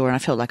from my door and I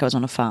felt like I was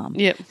on a farm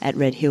at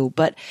Red Hill.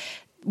 But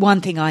one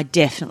thing I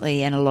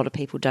definitely, and a lot of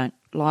people don't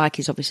like,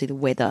 is obviously the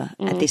weather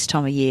at this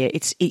time of year.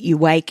 You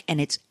wake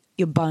and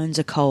your bones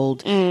are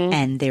cold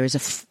and there is a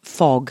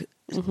fog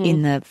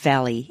in the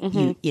valley.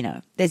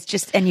 There's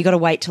just, and you got to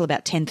wait till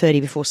about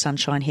 10:30 before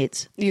sunshine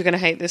hits. You're going to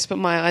hate this, but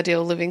my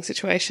ideal living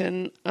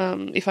situation,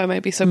 if I may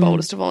be so bold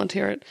as to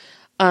volunteer it,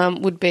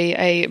 would be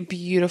a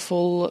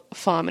beautiful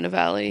farm in a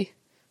valley.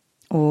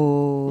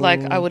 Oh.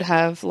 I would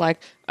have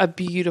a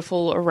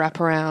beautiful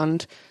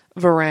wraparound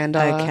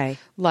veranda. Okay.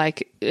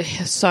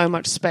 So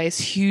much space,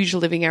 huge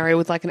living area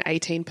with an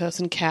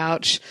 18-person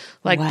couch,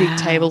 big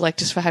table,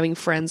 just for having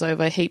friends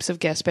over, heaps of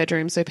guest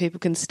bedrooms so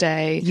people can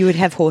stay. You would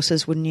have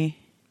horses, wouldn't you?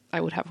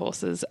 I would have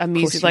horses. A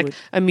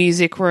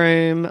music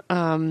room.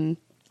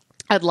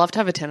 I'd love to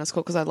have a tennis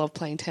court because I love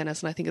playing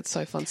tennis and I think it's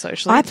so fun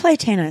socially. I play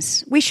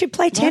tennis. We should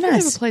play tennis.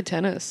 I've never played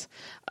tennis.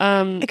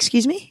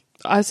 Excuse me?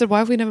 I said, why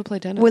have we never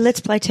played tennis? Well,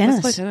 let's play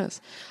tennis. Let's play tennis.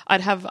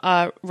 I'd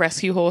have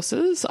rescue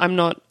horses. I'm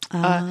not...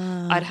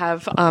 I'd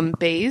have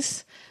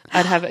bees.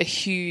 I'd have a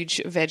huge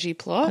veggie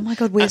plot. Oh, my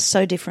God, we're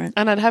so different.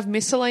 And I'd have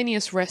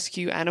miscellaneous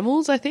rescue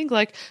animals, I think.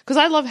 Because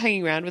I love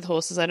hanging around with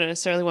horses. I don't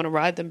necessarily want to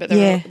ride them, but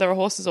there are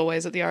horses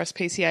always at the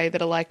RSPCA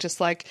that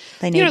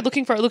are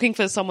looking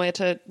for somewhere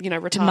to,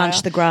 retire. To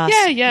munch the grass.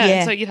 Yeah.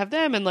 And so you'd have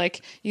them and,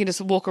 you can just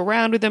walk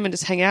around with them and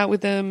just hang out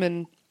with them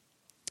and...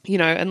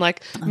 I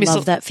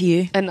love that for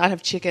you. And I'd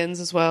have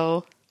chickens as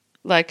well.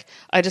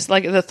 I just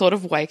the thought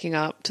of waking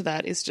up to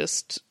that is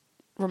just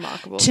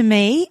remarkable. To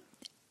me,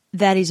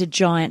 that is a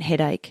giant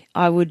headache.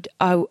 I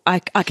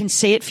can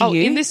see it for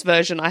you. In this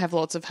version, I have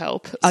lots of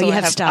help. So you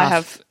have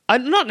staff. I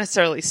have not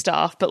necessarily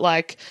staff, but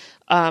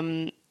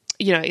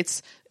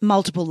it's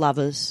multiple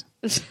lovers.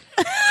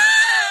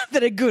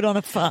 That are good on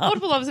a farm.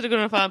 Multiple lovers that are good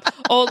on a farm.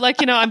 Or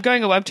I'm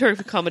going a web tour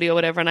for comedy or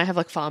whatever and I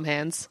have farm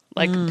hands.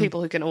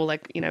 People who can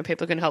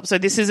people can help. So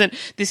this isn't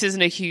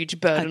a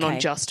huge burden on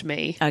just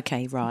me.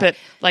 Okay, right.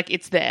 But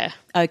it's there.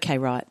 Okay,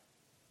 right.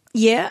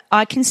 Yeah,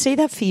 I can see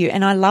that for you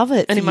and I love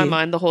it. And in my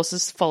mind the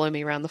horses follow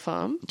me around the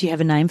farm. Do you have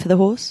a name for the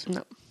horse?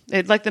 No.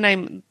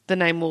 The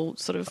name will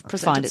sort of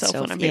present itself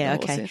when I meet the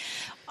horse. Yeah.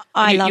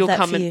 Love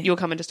that for you. You'll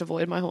come and just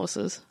avoid my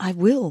horses. I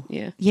will.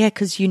 Yeah. Yeah,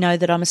 because you know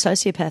that I'm a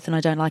sociopath and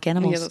I don't like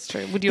animals. Yeah, that's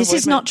true. This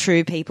is not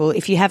true, people.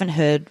 If you haven't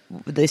heard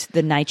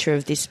the nature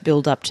of this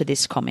build up to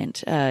this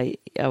comment,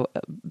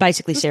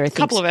 basically Sarah thinks...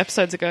 A couple of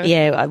episodes ago.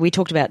 Yeah, we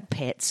talked about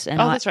pets. And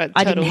that's right.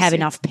 I didn't have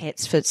enough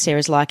pets for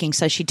Sarah's liking,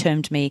 so she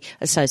termed me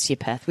a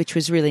sociopath, which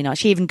was really nice.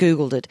 She even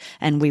Googled it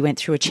and we went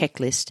through a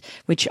checklist,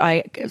 which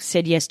I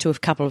said yes to a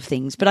couple of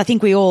things. But I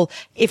think we all,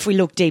 if we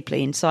look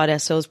deeply inside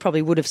ourselves,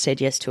 probably would have said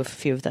yes to a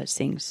few of those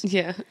things.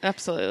 Yeah,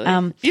 absolutely.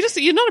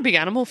 You're not a big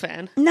animal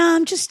fan.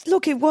 No,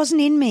 it wasn't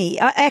in me.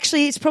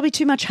 Actually, it's probably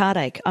too much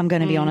heartache, I'm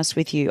going to be honest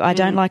with you. I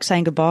don't like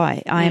saying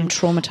goodbye. I am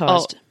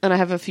traumatised. Oh, and I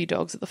have a few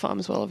dogs at the farm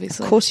as well,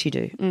 obviously. Of course you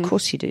do. Of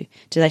course you do.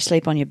 Do they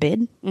sleep on your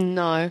bed?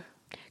 No.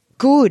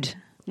 Good.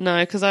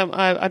 No, because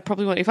I'd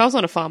probably want, if I was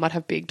on a farm, I'd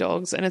have big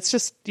dogs, and it's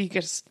just,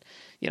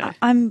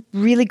 I'm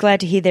really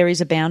glad to hear there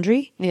is a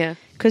boundary. Yeah.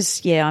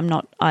 Because, I'm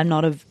not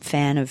a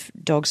fan of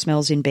dog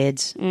smells in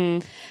beds.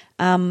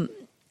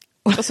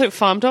 Also,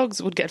 farm dogs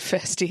would get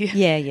festy.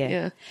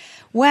 Yeah.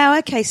 Wow,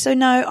 okay. So,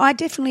 no, I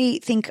definitely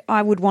think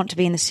I would want to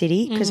be in the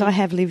city because I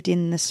have lived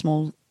in the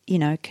small,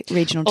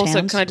 regional towns.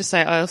 Also, can I just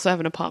say I also have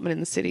an apartment in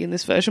the city in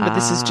this version, but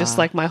this is just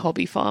my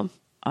hobby farm.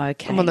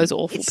 Okay. I'm one of those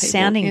awful it's people.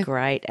 sounding Yeah.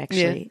 great,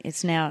 actually. Yeah.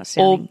 It's now Or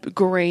sounding...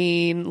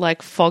 green,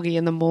 like foggy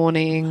in the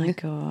morning. Oh, my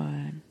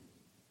God.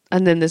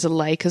 And then there's a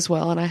lake as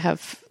well, and I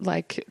have,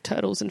 like,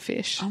 turtles and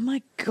fish. Oh,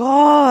 my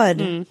God.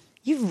 Mm.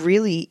 You've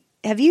really...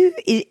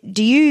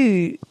 Do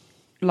you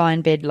lie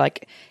in bed,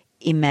 like,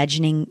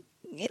 imagining,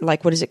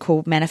 like, what is it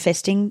called,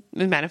 manifesting?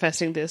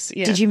 Manifesting this,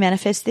 yeah. Did you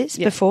manifest this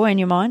before in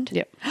your mind?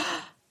 Yep.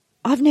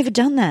 I've never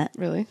done that.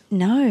 Really?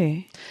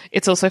 No.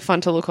 It's also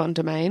fun to look on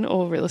Domain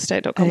or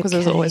realestate.com because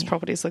there's Okay. always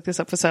properties like this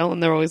up for sale,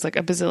 and they're always, like,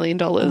 $1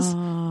 bazillion.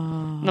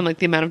 And I'm like,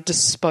 the amount of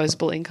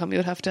disposable income you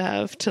would have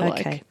to,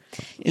 like...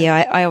 Yeah,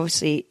 I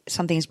obviously,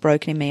 something's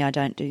broken in me. I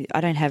don't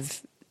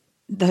have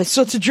those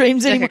sorts of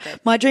dreams anymore. Okay,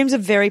 great. My dreams are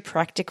very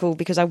practical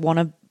because I want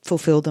to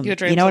fulfill them. Your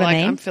dreams you know are what like, I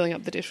mean? I'm filling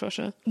up the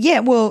dishwasher. Yeah,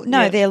 well,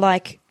 no, Yeah. they're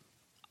like,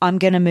 I'm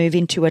going to move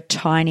into a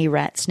tiny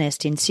rat's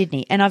nest in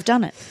Sydney, and I've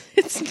done it.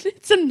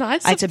 It's a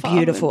nice It's a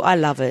apartment. beautiful, I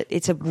love it.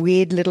 It's a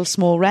weird little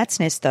small rat's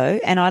nest though,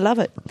 and I love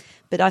it.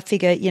 But I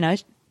figure,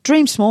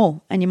 dream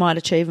small and you might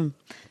achieve them.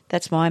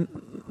 That's my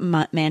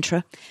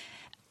mantra.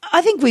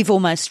 I think we've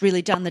almost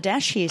really done the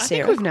dash here,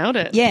 Sarah. I think we've nailed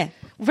it. Yeah.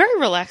 Very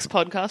relaxed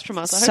podcast from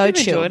us. I So hope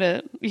you've chill. enjoyed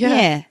it.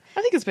 Yeah.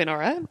 I think it's been all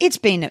right. It's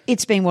been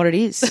what it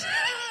is.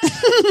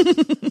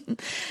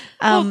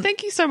 Well,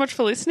 thank you so much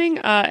for listening.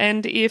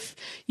 And if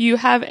you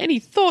have any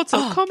thoughts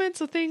or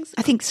comments or things.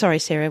 I think, sorry,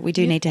 Sarah, we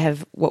do need to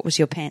have what was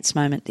your pants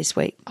moment this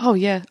week. Oh,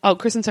 yeah. Oh,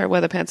 Chris and Sarah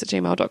Weatherpants at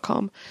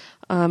gmail.com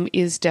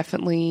is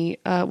definitely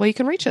where you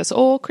can reach us.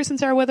 Or Chris and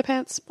Sarah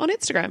Weatherpants on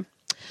Instagram.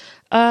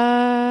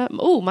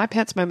 My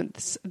pants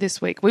moment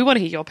this week. We want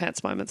to hear your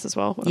pants moments as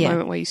well. A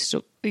moment where you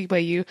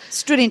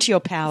stood Into your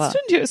power.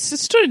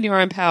 stood in your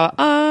own power.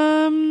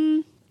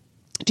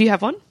 Do you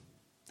have one?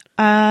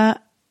 I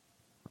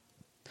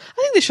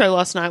think the show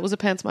last night was a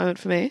pants moment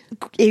for me.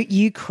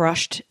 You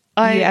crushed.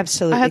 You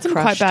absolutely I had some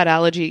crushed. quite bad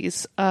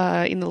allergies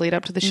in the lead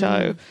up to the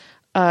show.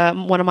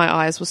 One of my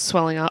eyes was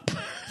swelling up.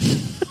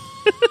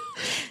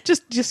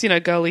 just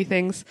girly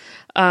things.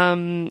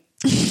 And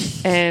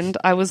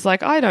I was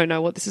like, I don't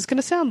know what this is going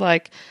to sound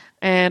like.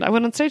 And I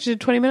went on stage, did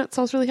 20 minutes.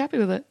 I was really happy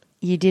with it.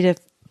 You did a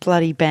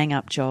bloody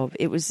bang-up job.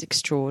 It was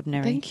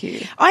extraordinary. Thank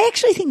you. I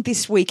actually think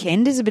this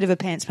weekend is a bit of a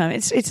pants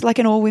moment. It's like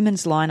an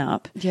all-women's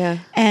lineup. Yeah.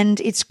 And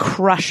it's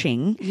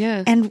crushing.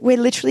 Yeah. And we're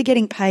literally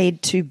getting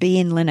paid to be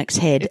in Lennox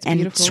Head It's and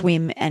beautiful.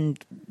 swim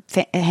and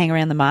hang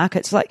around the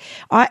markets. Like,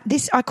 I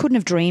couldn't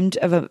have dreamed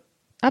of a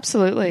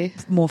Absolutely.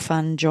 more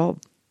fun job.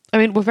 I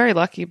mean, we're very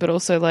lucky, but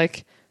also,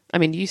 like, I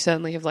mean, you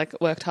certainly have, like,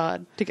 worked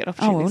hard to get Oh,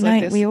 opportunities well,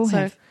 like no, this. we all So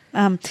have.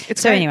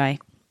 it's So great. anyway,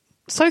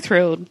 So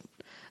thrilled.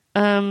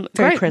 Very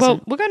Great. present.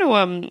 Well, we're going to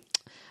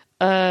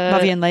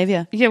love you and leave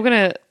you. yeah, we're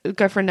going to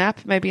go for a nap,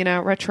 maybe in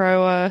our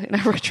retro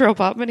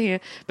apartment here.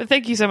 But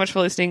thank you so much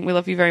for listening. We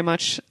love you very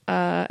much,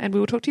 and we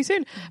will talk to you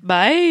soon.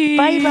 Bye.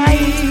 Bye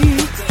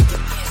bye.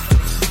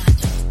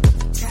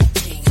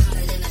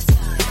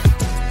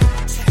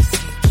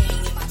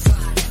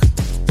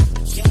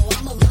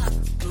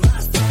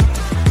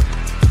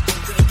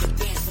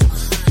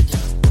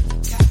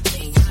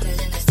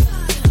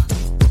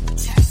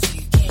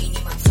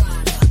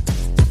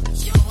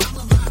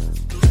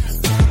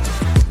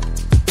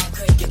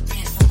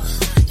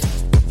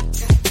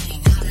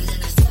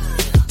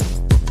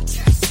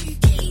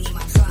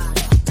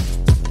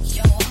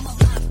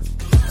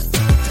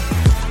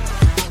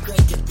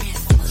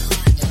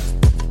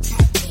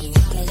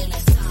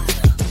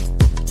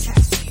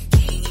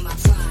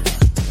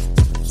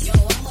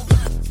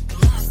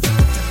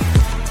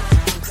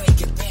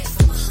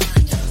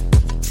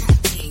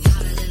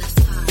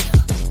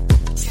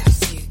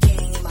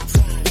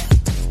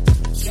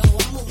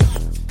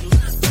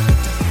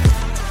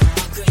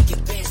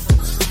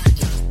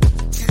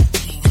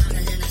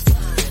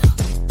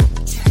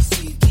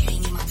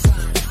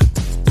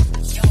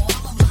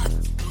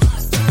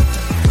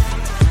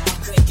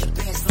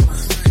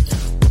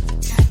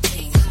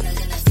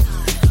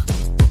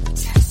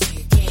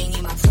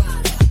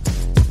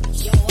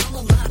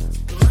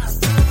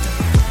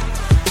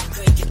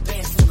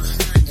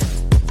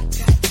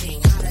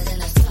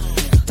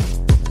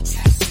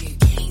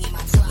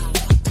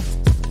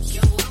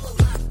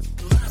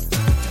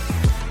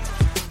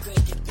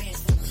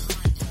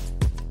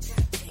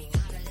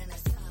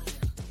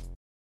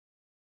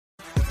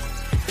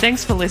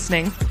 Thanks for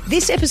listening.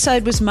 This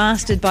episode was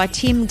mastered by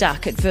Tim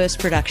Duck at Verse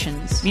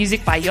Productions.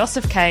 Music by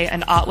Yosef K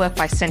and artwork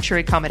by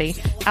Century Comedy.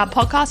 Our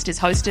podcast is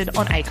hosted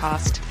on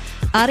Acast.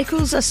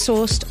 Articles are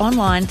sourced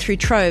online through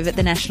Trove at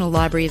the National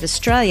Library of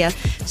Australia.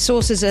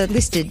 Sources are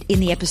listed in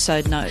the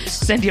episode notes.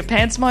 Send your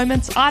pants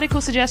moments, article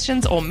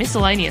suggestions, or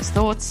miscellaneous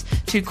thoughts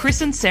to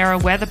Chris and Sarah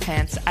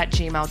Weatherpants at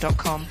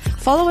gmail.com.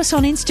 Follow us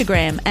on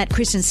Instagram at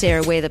Chris and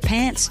Sarah Wear the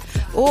Pants,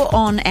 or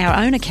on our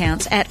own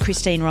accounts at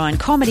Christine Ryan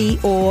Comedy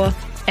or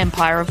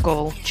Empire of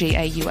Gaul,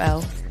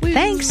 GAUL.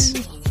 Thanks.